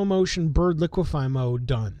the slow motion bird liquefy mode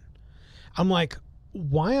done. I'm like,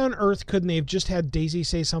 why on earth couldn't they have just had Daisy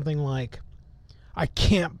say something like, I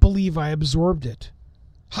can't believe I absorbed it.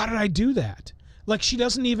 How did I do that? Like, she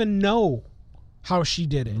doesn't even know how she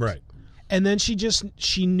did it. Right. And then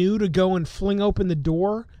she knew to go and fling open the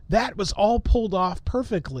door. That was all pulled off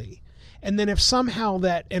perfectly. And then if somehow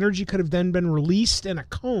that energy could have then been released in a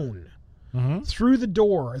cone through the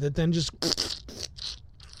door that then just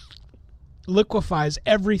liquefies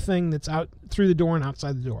everything that's out through the door and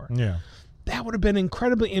outside the door. Yeah. That would have been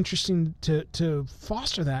incredibly interesting to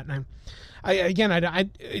foster that. And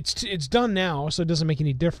it's done now, so it doesn't make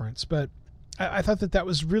any difference. But I thought that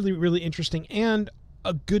was really, really interesting and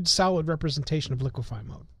a good, solid representation of liquefy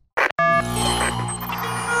mode.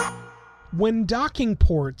 When docking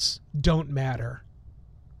ports don't matter,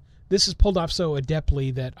 this is pulled off so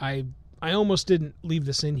adeptly that I almost didn't leave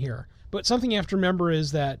this in here. But something you have to remember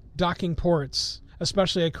is that docking ports,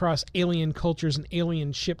 especially across alien cultures and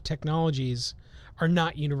alien ship technologies, are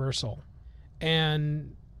not universal.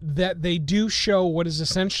 And that they do show what is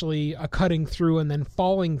essentially a cutting through and then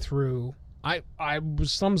falling through. I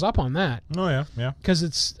was thumbs up on that. Oh, yeah, yeah. Because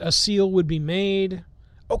it's a seal would be made.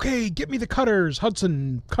 Okay, get me the cutters,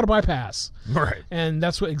 Hudson, cut a bypass. Right. And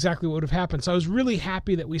that's exactly what would have happened. So I was really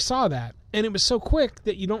happy that we saw that. And it was so quick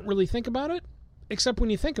that you don't really think about it, except when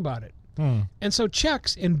you think about it. And so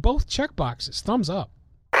checks in both check boxes, thumbs up.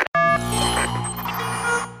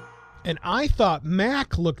 And I thought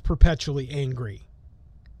Mac looked perpetually angry.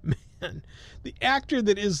 Man, the actor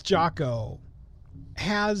that is Jocko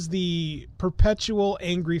has the perpetual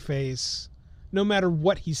angry face no matter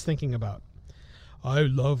what he's thinking about. I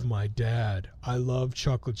love my dad. I love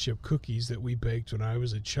chocolate chip cookies that we baked when I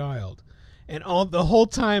was a child. And the whole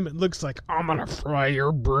time it looks like, I'm going to fry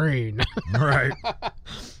your brain. Right.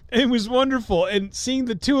 It was wonderful. And seeing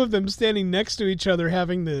the two of them standing next to each other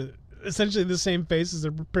having essentially the same faces,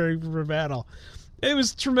 they're preparing for battle. It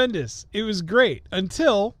was tremendous. It was great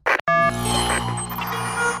until...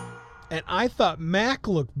 And I thought Mac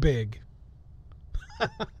looked big.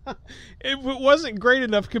 It wasn't great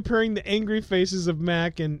enough comparing the angry faces of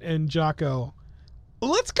Mac and Jocko.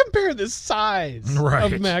 Let's compare the size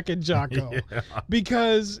of Mac and Jocko. Yeah.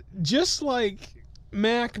 Because just like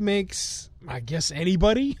Mac makes, I guess,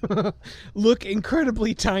 anybody look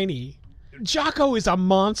incredibly tiny, Jocko is a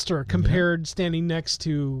monster compared standing next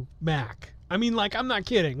to Mac. I mean, like, I'm not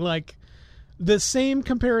kidding. Like, the same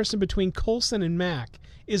comparison between Coulson and Mac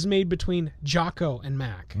is made between Jocko and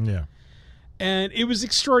Mac. Yeah. And it was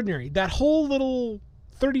extraordinary. That whole little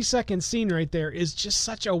 30-second scene right there is just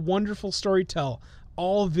such a wonderful storytell,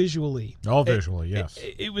 all visually. All visually, yes.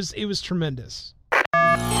 It was tremendous.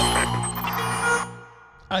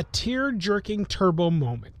 A tear-jerking turbo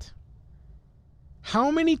moment.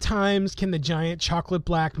 How many times can the giant chocolate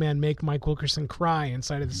black man make Mike Wilkerson cry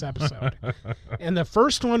inside of this episode? And the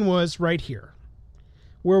first one was right here,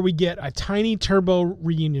 where we get a tiny turbo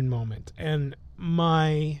reunion moment. And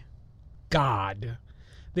my God,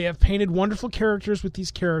 they have painted wonderful characters with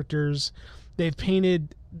these characters. They've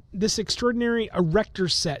painted this extraordinary erector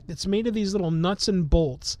set that's made of these little nuts and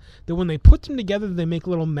bolts that when they put them together, they make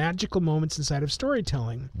little magical moments inside of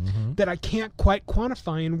storytelling that I can't quite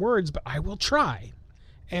quantify in words, but I will try.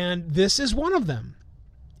 And this is one of them.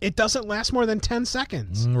 It doesn't last more than 10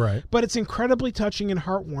 seconds. Right. But it's incredibly touching and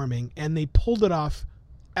heartwarming, and they pulled it off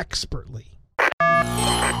expertly.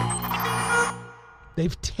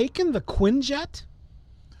 They've taken the Quinjet?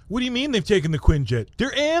 What do you mean they've taken the Quinjet?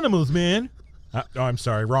 They're animals, man. Oh, I'm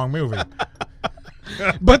sorry. Wrong movie.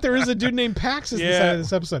 But there is a dude named Paxis inside of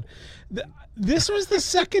this episode. This was the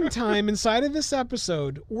second time inside of this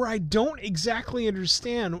episode where I don't exactly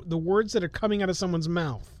understand the words that are coming out of someone's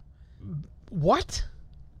mouth. What?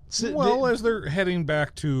 Well, as they're heading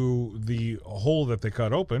back to the hole that they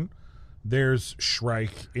cut open, there's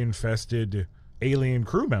Shrike-infested alien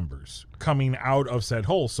crew members coming out of said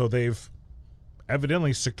hole. So they've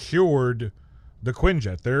evidently secured the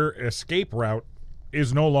Quinjet. Their escape route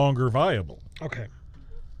is no longer viable. Okay.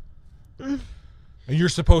 And you're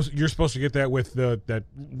supposed to get that with that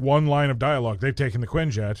one line of dialogue. They've taken the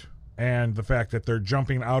Quinjet, and the fact that they're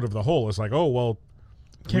jumping out of the hole is like, oh well,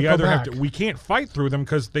 we can't fight through them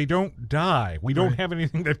because they don't die. We don't have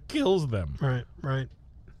anything that kills them. Right.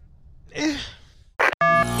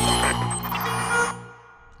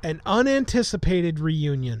 An unanticipated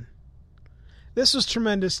reunion. This was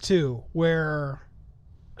tremendous too, where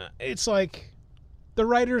it's like the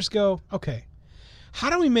writers go, okay, how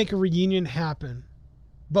do we make a reunion happen,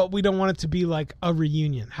 but we don't want it to be like a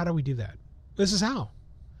reunion? How do we do that? This is how.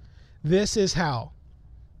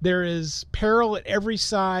 There is peril at every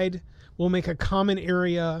side. We'll make a common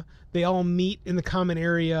area. They all meet in the common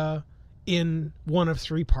area in one of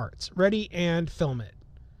three parts. Ready and film it.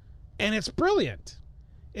 And it's brilliant.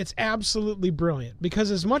 It's absolutely brilliant because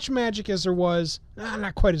as much magic as there was,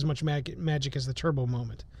 not quite as much magic as the turbo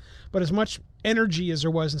moment, but as much energy as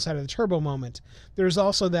there was inside of the turbo moment, there's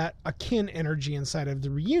also that akin energy inside of the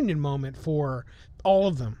reunion moment for all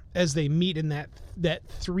of them as they meet in that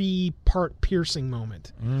 3-part piercing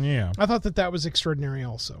moment. Yeah. I thought that was extraordinary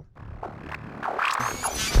also.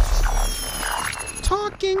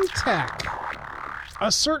 Talking tech. A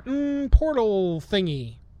certain portal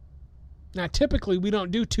thingy. Now, typically, we don't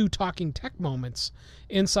do 2 talking tech moments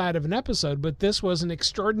inside of an episode, but this was an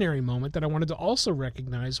extraordinary moment that I wanted to also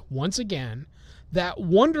recognize, once again, that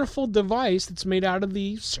wonderful device that's made out of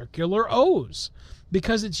the circular O's,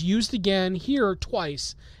 because it's used again here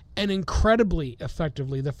twice, and incredibly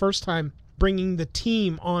effectively. The first time, bringing the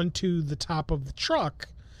team onto the top of the truck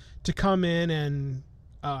to come in and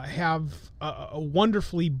have a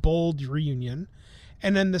wonderfully bold reunion.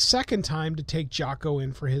 And then the second time to take Jocko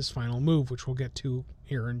in for his final move, which we'll get to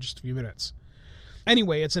here in just a few minutes.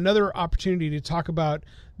 Anyway, it's another opportunity to talk about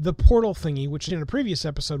the portal thingy, which in a previous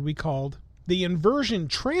episode we called the Inversion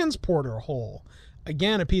Transporter Hole.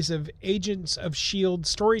 Again, a piece of Agents of S.H.I.E.L.D.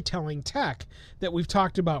 storytelling tech that we've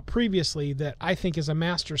talked about previously that I think is a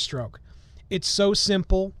masterstroke. It's so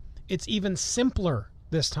simple. It's even simpler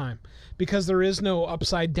this time because there is no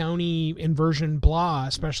upside-downy inversion blah,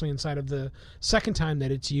 especially inside of the second time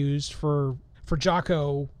that it's used for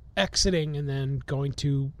Jocko exiting and then going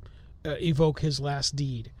to evoke his last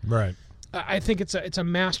deed. Right. I think it's a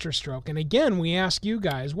masterstroke. And again, we ask you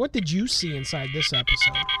guys, what did you see inside this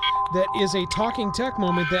episode that is a talking tech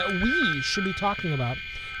moment that we should be talking about?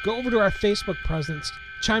 Go over to our Facebook presence,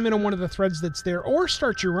 chime in on one of the threads that's there, or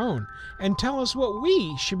start your own, and tell us what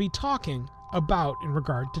we should be talking about in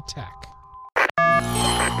regard to tech.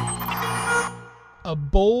 A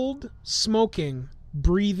bold, smoking,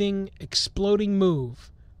 breathing, exploding move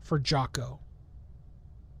for Jocko.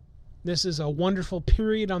 This is a wonderful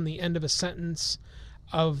period on the end of a sentence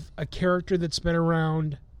of a character that's been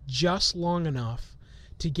around just long enough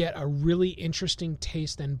to get a really interesting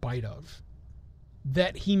taste and bite of.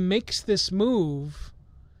 That he makes this move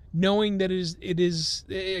knowing that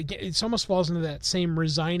it almost falls into that same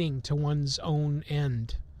resigning to one's own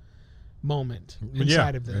end moment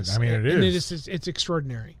inside of this. I mean, it is. And it's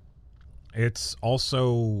extraordinary. It's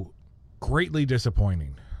also greatly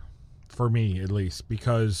disappointing, for me at least,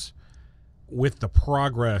 because with the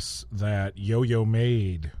progress that Yo-Yo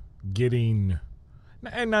made getting,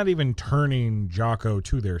 and not even turning Jocko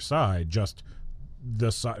to their side, just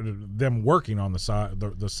them working on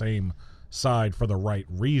the same side for the right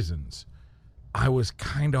reasons, I was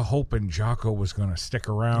kind of hoping Jocko was going to stick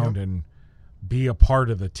around and be a part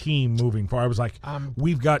of the team moving forward. I was like,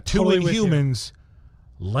 we've got two totally Inhumans.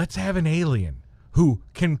 Let's have an alien who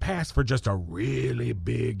can pass for just a really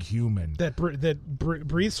big human. That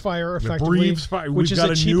breathes fire effectively. Breathes fire. Which We've is got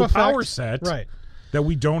a a cheap new effect. power set right. that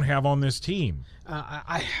we don't have on this team.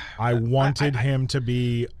 I wanted him to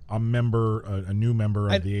be a new member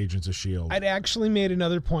of the Agents of S.H.I.E.L.D. I'd actually made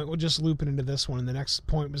another point. We'll just loop it into this one. And the next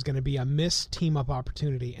point was going to be a missed team-up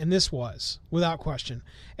opportunity. And this was, without question.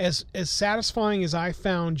 As satisfying as I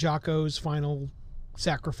found Jocko's final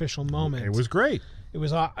sacrificial moment. It was great. It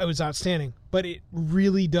was outstanding. But it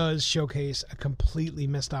really does showcase a completely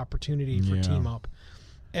missed opportunity for team-up.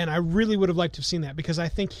 And I really would have liked to have seen that because I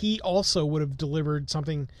think he also would have delivered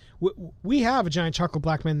something. We have a giant chocolate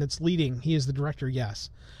black man that's leading. He is the director, yes.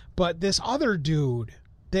 But this other dude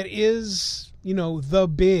that is, the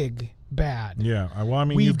big bad. Yeah. Well, I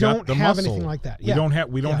mean, we you've don't got the have muscle. anything like that. We don't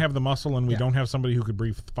have the muscle, and we don't have somebody who could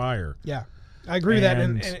breathe fire. Yeah. I agree with that,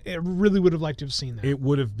 and I really would have liked to have seen that. It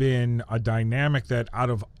would have been a dynamic that out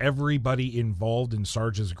of everybody involved in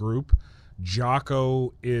Sarge's group,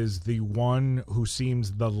 Jocko is the one who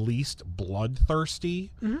seems the least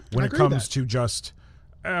bloodthirsty when it comes to just,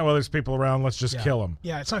 there's people around, let's just kill them.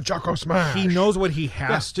 Yeah, it's not Jocko Smash. He knows what he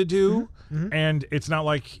has to do, and it's not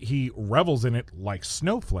like he revels in it like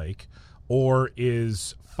Snowflake or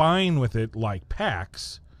is fine with it like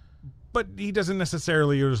Pax, but he doesn't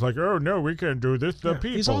necessarily just like, oh, no, we can't do this, the people.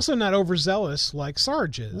 He's also not overzealous like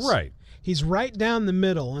Sarge is. Right. He's right down the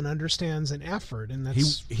middle and understands an effort, and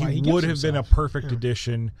that's why he would have gives been a himself. perfect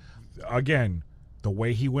addition. Again, the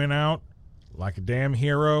way he went out, like a damn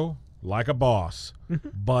hero, like a boss,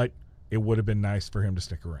 but it would have been nice for him to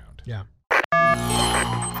stick around. Yeah.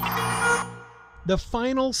 The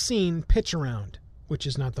final scene pitch around, which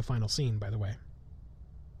is not the final scene, by the way.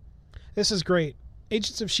 This is great.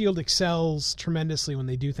 Agents of S.H.I.E.L.D. excels tremendously when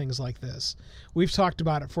they do things like this. We've talked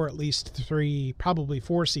about it for at least 3, probably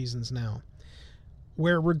 4 seasons now,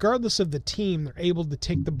 where regardless of the team, they're able to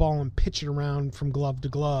take the ball and pitch it around from glove to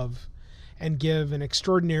glove and give an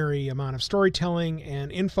extraordinary amount of storytelling and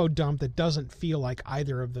info dump that doesn't feel like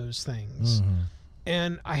either of those things.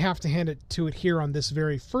 And I have to hand it to it here on this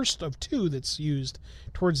very first of 2 that's used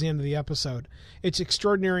towards the end of the episode. It's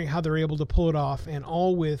extraordinary how they're able to pull it off, and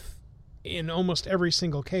all with, in almost every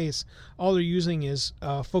single case, all they're using is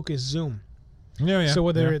focus zoom. So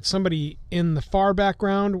whether it's somebody in the far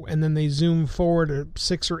background and then they zoom forward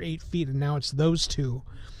 6 or 8 feet and now it's those 2,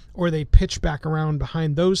 or they pitch back around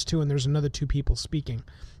behind those 2 and there's another 2 people speaking.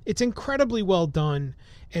 It's incredibly well done,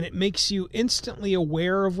 and it makes you instantly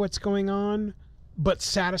aware of what's going on, but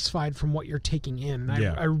satisfied from what you're taking in.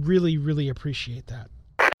 I really, really appreciate that.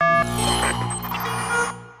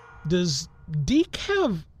 Does Deke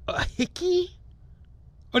have a hickey?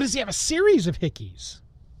 Or does he have a series of hickeys?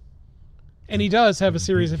 And he does have a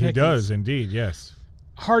series of hickeys. He does, indeed, yes.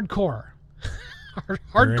 Hardcore. Very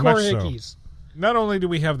Hardcore much so. hickeys. Not only do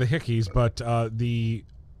we have the hickeys, but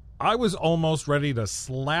I was almost ready to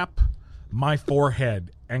slap my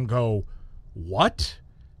forehead and go, what?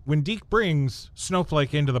 When Deke brings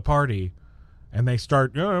Snowflake into the party and they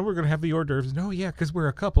start, we're going to have the hors d'oeuvres. No, yeah, because we're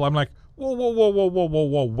a couple. I'm like,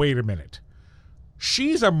 whoa, wait a minute.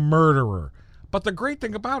 She's a murderer. But the great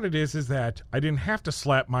thing about it is that I didn't have to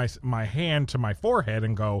slap my hand to my forehead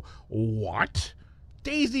and go, what?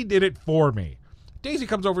 Daisy did it for me. Daisy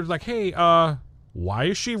comes over and is like, hey, why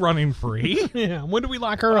is she running free? Yeah, when do we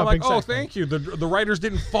lock her I'm up? like, exactly. oh, thank you. The writers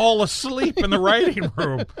didn't fall asleep in the writing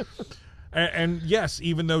room. And yes,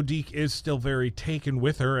 even though Deke is still very taken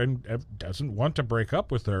with her and doesn't want to break up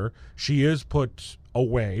with her, she is put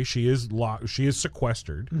away. She is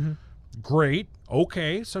sequestered. Mm-hmm. Great.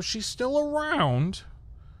 Okay, so she's still around.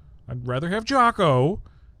 I'd rather have Jocko.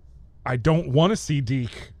 I don't want to see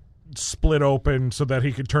Deke split open so that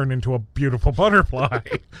he could turn into a beautiful butterfly.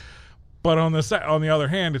 But on the other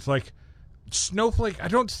hand, it's like Snowflake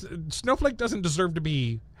doesn't deserve to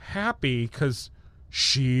be happy because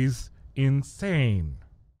she's insane.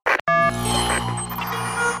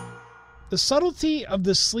 The subtlety of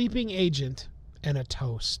the sleeping agent and a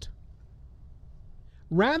toast.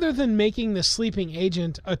 Rather than making the sleeping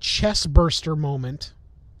agent a chest burster moment,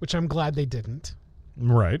 which I'm glad they didn't,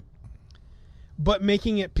 Right. but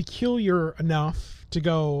making it peculiar enough to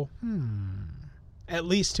go, at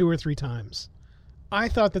least 2 or 3 times. I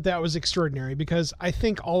thought that was extraordinary because I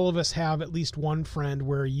think all of us have at least one friend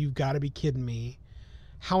where you've got to be kidding me.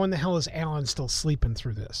 How in the hell is Alan still sleeping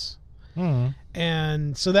through this?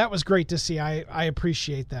 And so that was great to see. I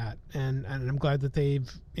appreciate that. And I'm glad that they've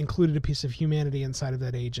included a piece of humanity inside of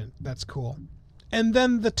that agent. That's cool. And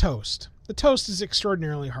then the toast. The toast is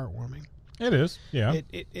extraordinarily heartwarming. It is, yeah.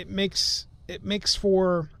 It makes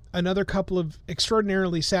for another couple of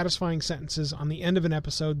extraordinarily satisfying sentences on the end of an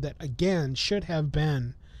episode that, again, should have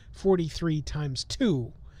been 43 times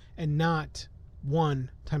 2 and not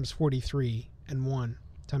 1 times 43 and 1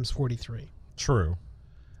 times 43. True.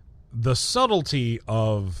 The subtlety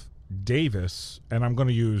of Davis, and I'm going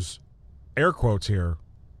to use air quotes here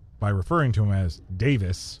by referring to him as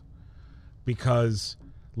Davis, because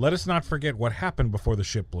let us not forget what happened before the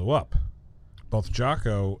ship blew up. Both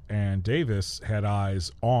Jocko and Davis had eyes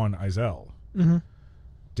on Izel. Mm-hmm.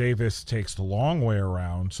 Davis takes the long way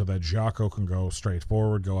around so that Jocko can go straight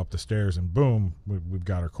forward, go up the stairs, and boom, we've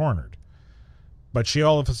got her cornered. But she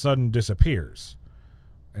all of a sudden disappears.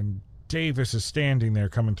 And Davis is standing there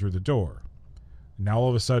coming through the door. Now all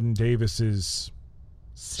of a sudden Davis is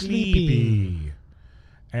sleepy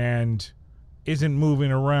and isn't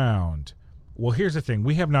moving around. Well, here's the thing.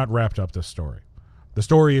 We have not wrapped up this story. The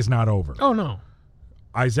story is not over. Oh, no.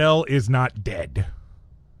 Izel is not dead.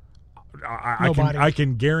 I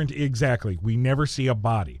can guarantee exactly. We never see a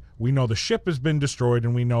body. We know the ship has been destroyed,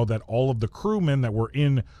 and we know that all of the crewmen that were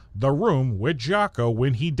in the room with Jocko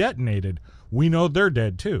when he detonated, we know they're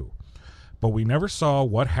dead too. But we never saw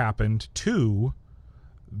what happened to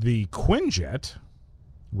the Quinjet.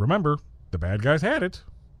 Remember, the bad guys had it.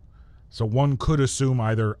 So one could assume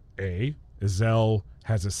either A, Izel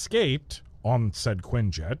has escaped on said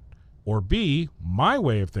Quinjet, or B, my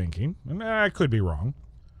way of thinking, and I could be wrong,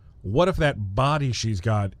 what if that body she's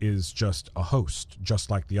got is just a host, just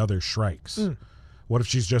like the other Shrikes? What if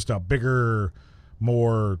she's just a bigger,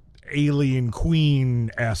 more alien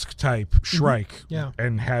queen-esque type Shrike, Yeah.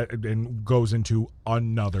 and goes into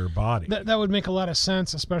another body? That would make a lot of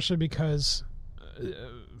sense, especially because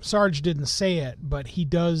Sarge didn't say it, but he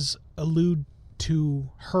does allude to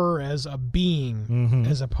her as a being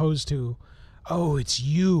as opposed to, oh, it's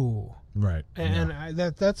you. Right. And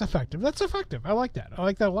that's effective. That's effective. I like that. I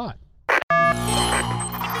like that a lot.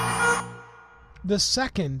 The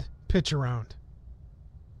second pitch around.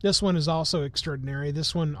 This one is also extraordinary.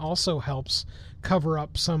 This one also helps cover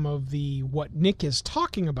up some of what Nick is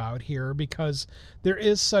talking about here, because there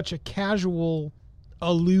is such a casual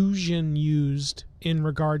allusion used in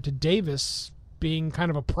regard to Davis being kind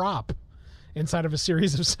of a prop inside of a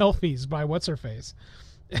series of selfies by What's-Her-Face.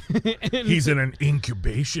 He's in an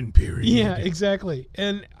incubation period. Yeah, exactly.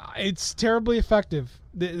 And it's terribly effective.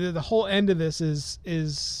 The whole end of this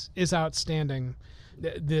is outstanding.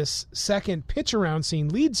 This second pitch around scene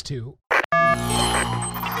leads to: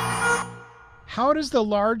 how does the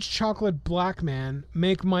large chocolate black man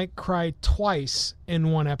make Mike cry twice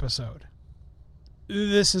in one episode?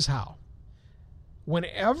 This is how.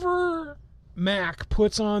 Whenever Mac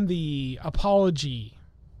puts on the apology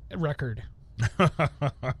record,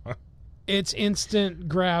 it's instant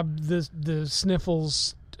grab the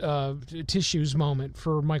sniffles tissues moment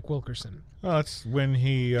for Mike Wilkerson. Well, that's when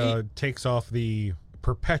he takes off the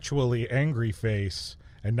perpetually angry face,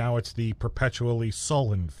 and now it's the perpetually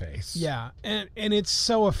sullen face. Yeah, and it's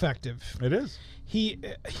so effective. It is. He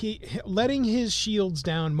letting his shields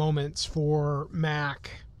down moments for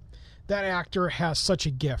Mac. That actor has such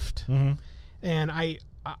a gift, and I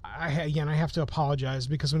have to apologize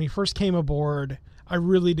because when he first came aboard, I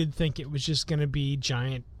really did think it was just going to be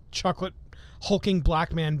giant chocolate hulking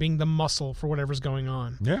black man being the muscle for whatever's going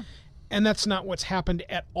on. Yeah, and that's not what's happened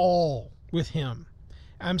at all with him.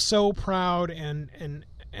 I'm so proud and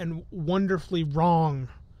wonderfully wrong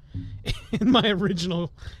in my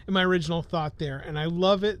original thought there, and I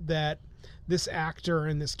love it that this actor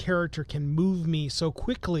and this character can move me so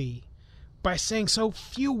quickly by saying so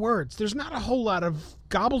few words. There's not a whole lot of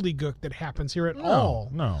gobbledygook that happens here at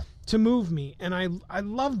all to move me, and I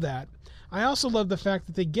love that. I also love the fact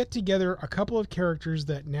that they get together a couple of characters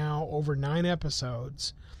that now, over 9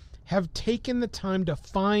 episodes, have taken the time to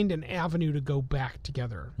find an avenue to go back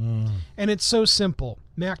together. And it's so simple.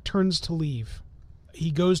 Mac turns to leave. He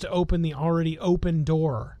goes to open the already open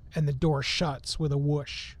door, and the door shuts with a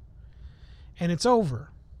whoosh. And it's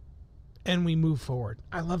over. And we move forward.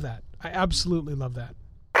 I love that. I absolutely love that.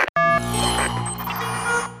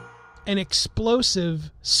 An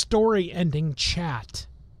explosive story-ending chat.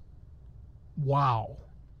 Wow.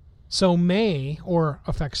 So May, or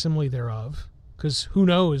a facsimile thereof, because who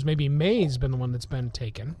knows, maybe May's been the one that's been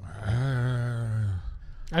taken.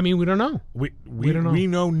 I mean, we don't know. We don't know. We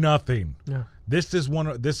know nothing. Yeah. This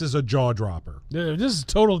is a jaw dropper. This is a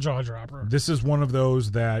total jaw dropper. This is one of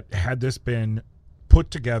those that, had this been put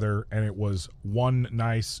together and it was one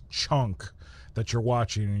nice chunk that you're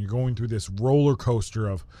watching and you're going through this roller coaster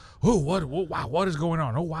of, what is going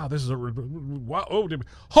on? Oh, wow, this is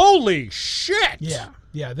holy shit.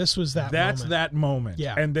 Yeah, this was that That's moment. that moment.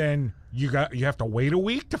 Yeah. And then you have to wait a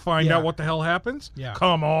week to find out what the hell happens? Yeah.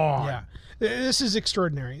 Come on. Yeah. This is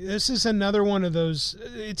extraordinary. This is another one of those.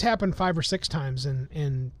 It's happened 5 or 6 times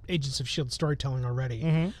in Agents of S.H.I.E.L.D. storytelling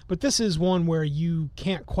already. But this is one where you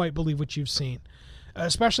can't quite believe what you've seen.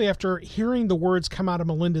 Especially after hearing the words come out of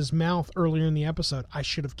Melinda's mouth earlier in the episode, I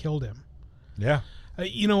should have killed him. Yeah.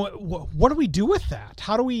 What do we do with that?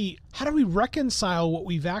 How do we reconcile what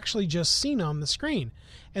we've actually just seen on the screen?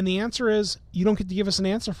 And the answer is, you don't get to give us an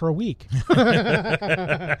answer for a week.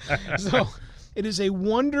 So it is a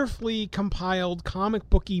wonderfully compiled comic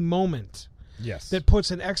booky moment. Yes. That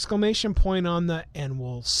puts an exclamation point on the "and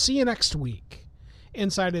we'll see you next week"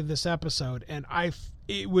 inside of this episode. And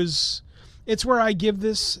it's where I give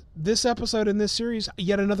this episode in this series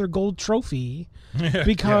yet another gold trophy,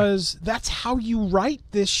 because that's how you write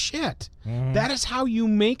this shit. That is how you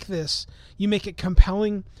make this. You make it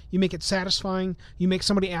compelling, you make it satisfying, you make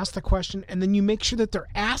somebody ask the question, and then you make sure that their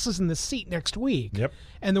ass is in the seat next week. Yep.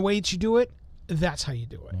 And the way that you do it, that's how you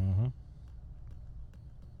do it.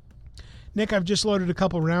 Nick, I've just loaded a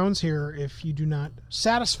couple rounds here. If you do not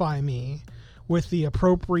satisfy me with the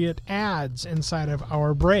appropriate ads inside of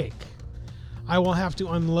our break, I will have to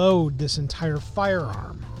unload this entire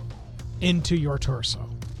firearm into your torso.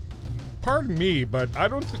 Pardon me, but I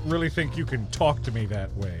don't really think you can talk to me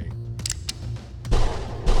that way.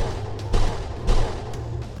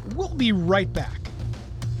 We'll be right back.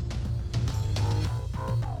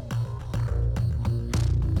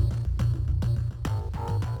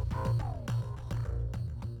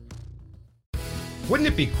 Wouldn't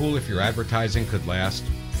it be cool if your advertising could last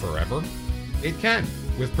forever? It can,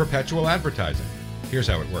 with perpetual advertising. Here's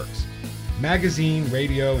how it works. Magazine,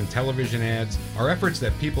 radio, and television ads are efforts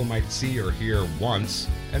that people might see or hear once,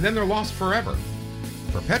 and then they're lost forever.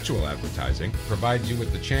 Perpetual advertising provides you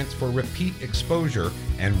with the chance for repeat exposure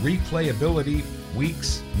and replayability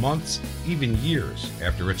weeks, months, even years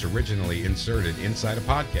after it's originally inserted inside a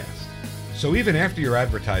podcast. So even after your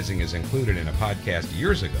advertising is included in a podcast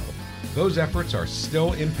years ago, those efforts are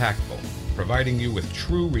still impactful, providing you with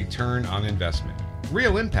true return on investment.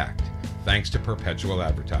 Real impact, thanks to perpetual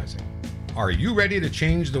advertising. Are you ready to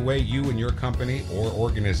change the way you and your company or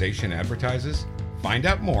organization advertises? Find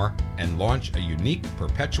out more and launch a unique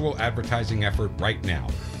perpetual advertising effort right now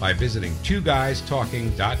by visiting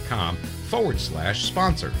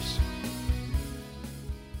twoguystalking.com/sponsors.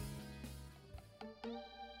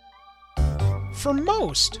 For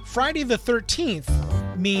most, Friday the 13th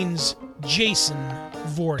means Jason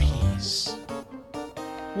Voorhees.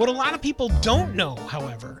 What a lot of people don't know,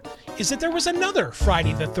 however, is that there was another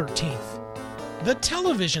Friday the 13th, the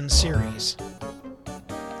television series.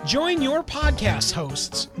 Join your podcast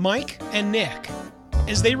hosts, Mike and Nick,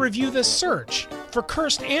 as they review the search for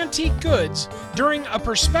cursed antique goods during a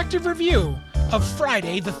perspective review of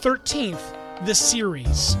Friday the 13th, the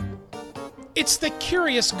series. It's the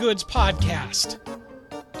Curious Goods Podcast.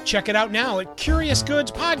 Check it out now at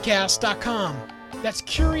CuriousGoodsPodcast.com. That's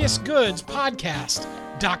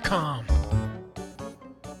CuriousGoodsPodcast.com.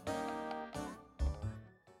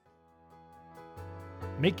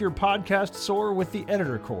 Make your podcast soar with the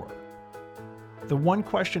Editor Core. The one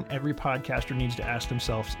question every podcaster needs to ask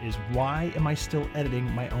themselves is, why am I still editing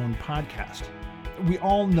my own podcast? We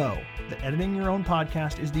all know that editing your own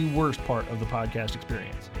podcast is the worst part of the podcast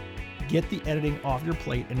experience. Get the editing off your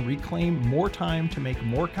plate and reclaim more time to make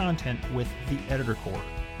more content with the Editor Core.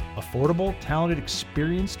 Affordable, talented,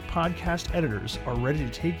 experienced podcast editors are ready to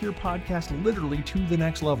take your podcast literally to the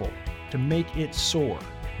next level, to make it soar.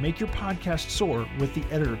 Make your podcast soar with the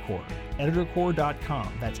Editor Core.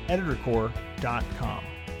 EditorCore.com. That's EditorCore.com.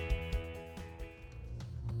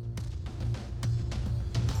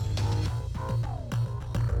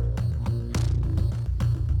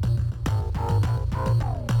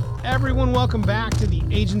 Everyone, welcome back to the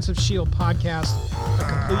Agents of S.H.I.E.L.D. podcast,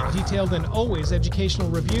 a complete, detailed, and always educational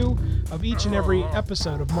review of each and every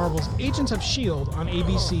episode of Marvel's Agents of S.H.I.E.L.D. on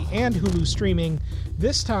ABC and Hulu streaming.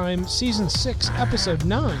 This time, Season 6, Episode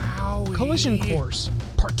 9, Collision Course,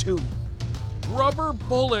 Part 2. Rubber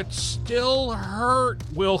bullets still hurt,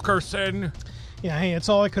 Wilkerson. Yeah, hey, it's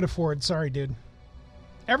all I could afford. Sorry, dude.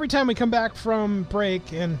 Every time we come back from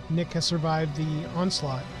break, and Nick has survived the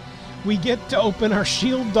onslaught, we get to open our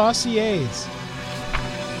S.H.I.E.L.D. dossiers.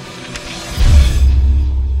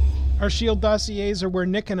 Our S.H.I.E.L.D. dossiers are where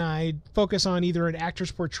Nick and I focus on either an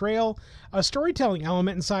actor's portrayal, a storytelling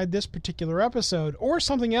element inside this particular episode, or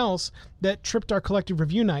something else that tripped our collective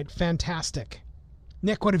review night fantastic.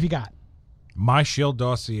 Nick, what have you got? My S.H.I.E.L.D.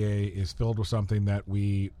 dossier is filled with something that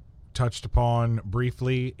we touched upon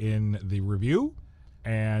briefly in the review,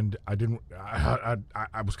 and I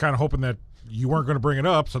was kind of hoping that you weren't going to bring it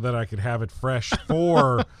up so that I could have it fresh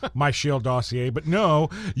for my S.H.I.E.L.D. dossier. But no,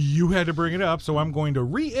 you had to bring it up, so I'm going to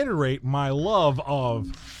reiterate my love of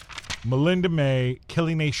Melinda May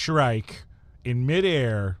killing a Shrike in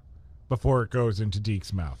midair before it goes into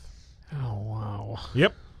Deke's mouth. Oh, wow.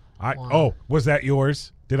 Yep. Wow. Oh, was that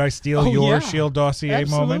yours? Did I steal your S.H.I.E.L.D. dossier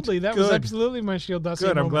moment? Absolutely. That was absolutely my S.H.I.E.L.D. dossier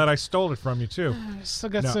Good. moment. I'm glad I stole it from you, too. I've still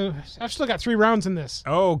got 3 rounds in this.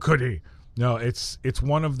 Oh, goody. No, it's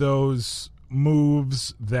one of those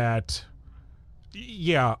moves that,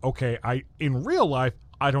 yeah, okay, in real life,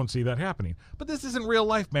 I don't see that happening. But this isn't real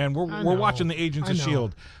life, man. We're watching the Agents of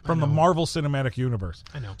S.H.I.E.L.D. from the Marvel Cinematic Universe.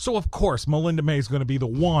 I know. So, of course, Melinda May is going to be the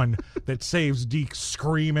one that saves Deke's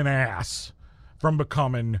screaming ass from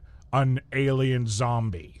becoming an alien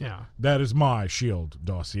zombie. Yeah. That is my S.H.I.E.L.D.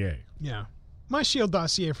 dossier. Yeah. My S.H.I.E.L.D.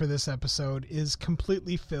 dossier for this episode is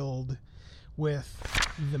completely filled with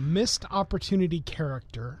the missed opportunity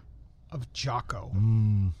character of Jocko.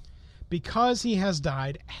 Because he has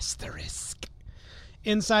died, asterisk,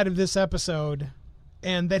 inside of this episode,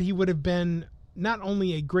 and that he would have been not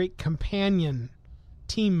only a great companion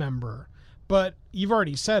team member, but you've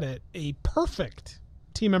already said it, a perfect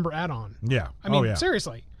team member add-on. Yeah. I mean,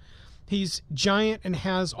 seriously. He's giant and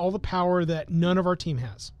has all the power that none of our team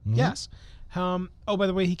has. Mm-hmm. Yes. Oh, by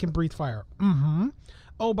the way, he can breathe fire. Mm-hmm.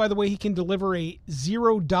 Oh, by the way, he can deliver a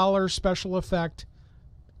 $0 special effect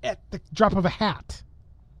at the drop of a hat.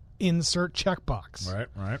 Insert checkbox.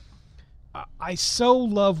 Right. I so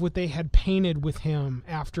love what they had painted with him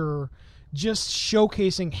after just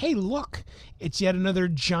showcasing, hey, look, it's yet another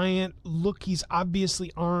giant, look, he's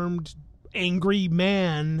obviously armed, angry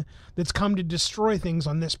man that's come to destroy things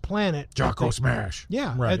on this planet. Jocko Smash.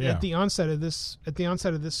 Yeah, right, at the onset of this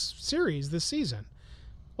series, this season.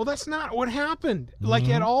 Well, that's not what happened, like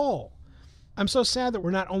at all. I'm so sad that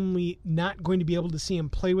we're not only not going to be able to see him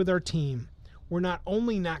play with our team, we're not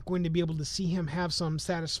only not going to be able to see him have some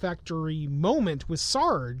satisfactory moment with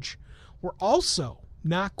Sarge, we're also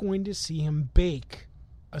not going to see him bake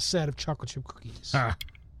a set of chocolate chip cookies.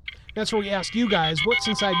 That's where we ask you guys, what's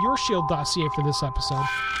inside your S.H.I.E.L.D. dossier for this episode?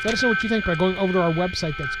 Let us know what you think by going over to our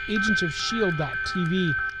website. That's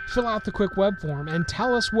agentsofshield.tv. Fill out the quick web form and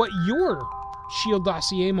tell us what your S.H.I.E.L.D.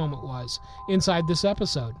 dossier moment was inside this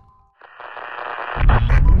episode.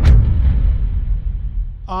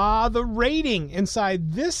 The rating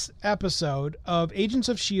inside this episode of Agents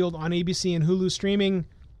of S.H.I.E.L.D. on ABC and Hulu streaming,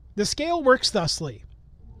 the scale works thusly.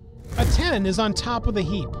 A 10 is on top of the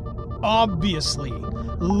heap. Obviously,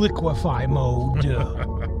 liquefy mode.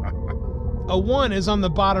 A 1 is on the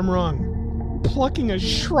bottom rung, plucking a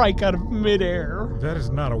Shrike out of midair. That is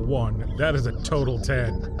not a 1. That is a total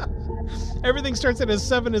 10. Everything starts at a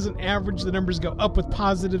 7 as an average. The numbers go up with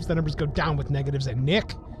positives. The numbers go down with negatives. And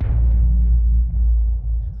Nick?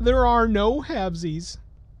 There are no halvesies.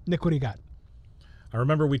 Nick, what do you got? I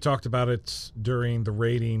remember we talked about it during the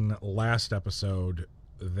rating last episode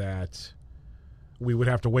that we would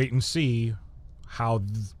have to wait and see how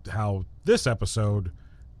this episode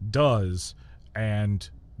does, and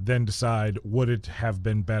then decide would it have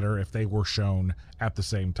been better if they were shown at the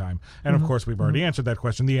same time. And of course, we've already answered that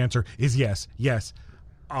question. The answer is yes,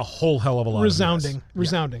 a whole hell of a lot. Resounding.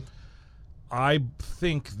 I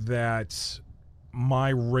think that my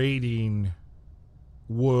rating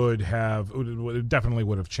would definitely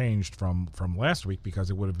would have changed from last week, because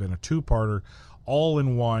it would have been a two-parter all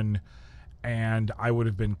in one, and I would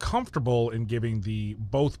have been comfortable in giving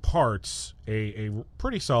both parts a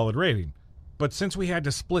pretty solid rating. But since we had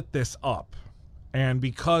to split this up, and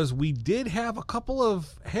because we did have a couple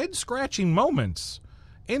of head-scratching moments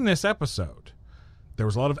in this episode, there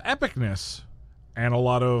was a lot of epicness and a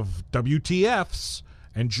lot of WTFs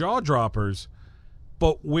and jaw-droppers,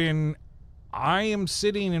 but when I am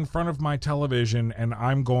sitting in front of my television and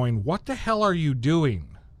I'm going, what the hell are you doing?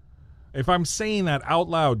 If I'm saying that out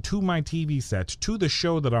loud to my TV set, to the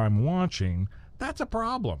show that I'm watching, that's a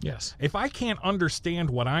problem. Yes. If I can't understand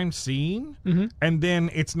what I'm seeing, and then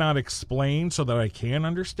it's not explained so that I can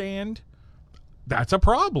understand, that's a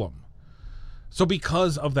problem. So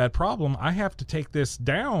because of that problem, I have to take this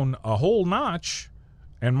down a whole notch,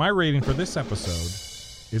 and my rating for this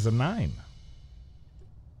episode is a 9.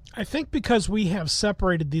 I think because we have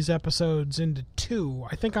separated these episodes into two,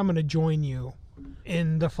 I think I'm going to join you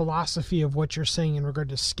in the philosophy of what you're saying in regard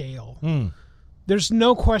to scale. There's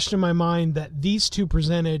no question in my mind that these two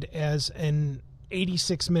presented as an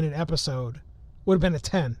 86-minute episode would have been a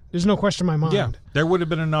 10. There's no question in my mind. Yeah, there would have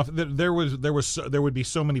been enough. There would be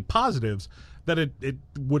so many positives that it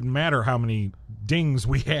wouldn't matter how many dings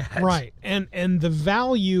we had. Right, and the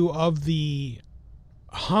value of the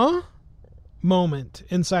moment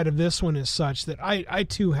inside of this one is such that I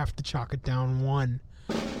too have to chalk it down 1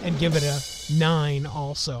 and give it a 9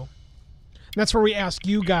 also. And that's where we ask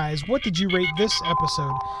you guys, what did you rate this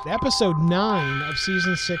episode? Episode 9 of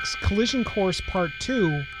Season 6, Collision Course Part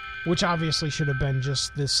 2, which obviously should have been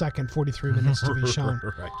just the second 43 minutes to be shown.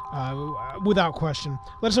 Right. Without question.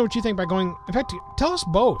 Let us know what you think by going... In fact, tell us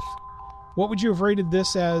both. What would you have rated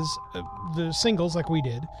this as, the singles like we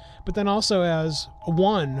did, but then also as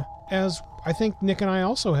 1, as I think Nick and I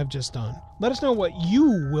also have just done. Let us know what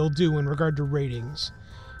you will do in regard to ratings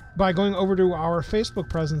by going over to our Facebook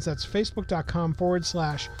presence. That's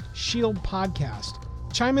facebook.com/Shield Podcast.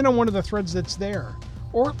 Chime in on one of the threads that's there,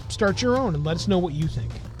 or start your own and let us know what you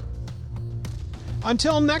think.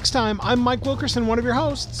 Until next time, I'm Mike Wilkerson, one of your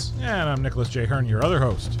hosts. And I'm Nicholas J. Hearn, your other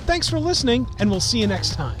host. Thanks for listening, and we'll see you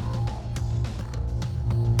next time.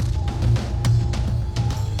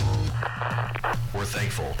 We're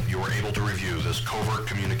thankful you were able to review this covert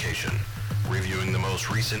communication, reviewing the most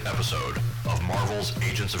recent episode of Marvel's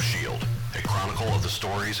Agents of S.H.I.E.L.D., a chronicle of the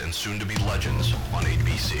stories and soon-to-be legends on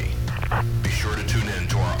ABC. Be sure to tune in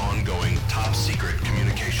to our ongoing top-secret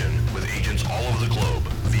communication with agents all over the globe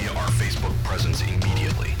via our Facebook presence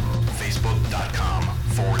immediately.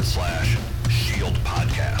 Facebook.com/Shield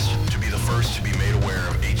Podcast to be the first to be made aware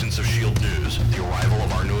of Agents of S.H.I.E.L.D. news, the arrival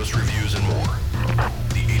of our newest reviews, and more.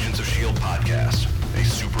 The Agents of S.H.I.E.L.D. Podcast, a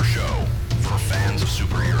super show for fans of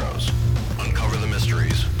superheroes. Uncover the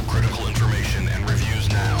mysteries, critical information, and reviews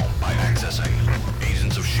now by accessing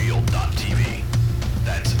agentsofshield.tv.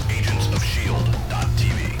 That's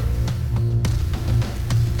agentsofshield.tv.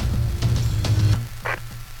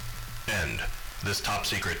 End this top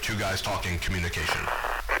secret two guys talking communication.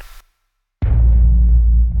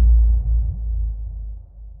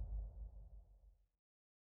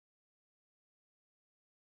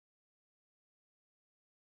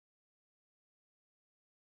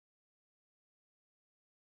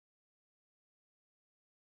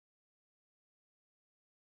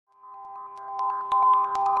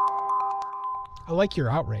 I like your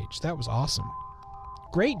outrage. That was awesome.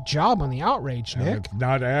 Great job on the outrage, Nick. It's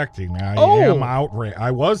not acting. I Oh. am outraged.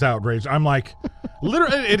 I was outraged. I'm like,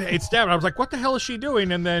 literally, it stabbed. I was like, what the hell is she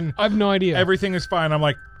doing? And then I have no idea. everything is fine. I'm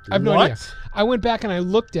like, I have no what? idea. I went back and I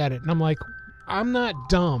looked at it, and I'm like, I'm not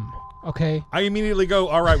dumb, okay? I immediately go,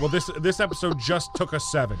 all right, well, this episode just took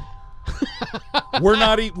us 7. we're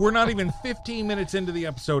not even 15 minutes into the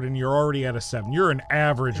episode, and you're already at a 7. You're an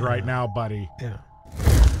average right now, buddy. Yeah.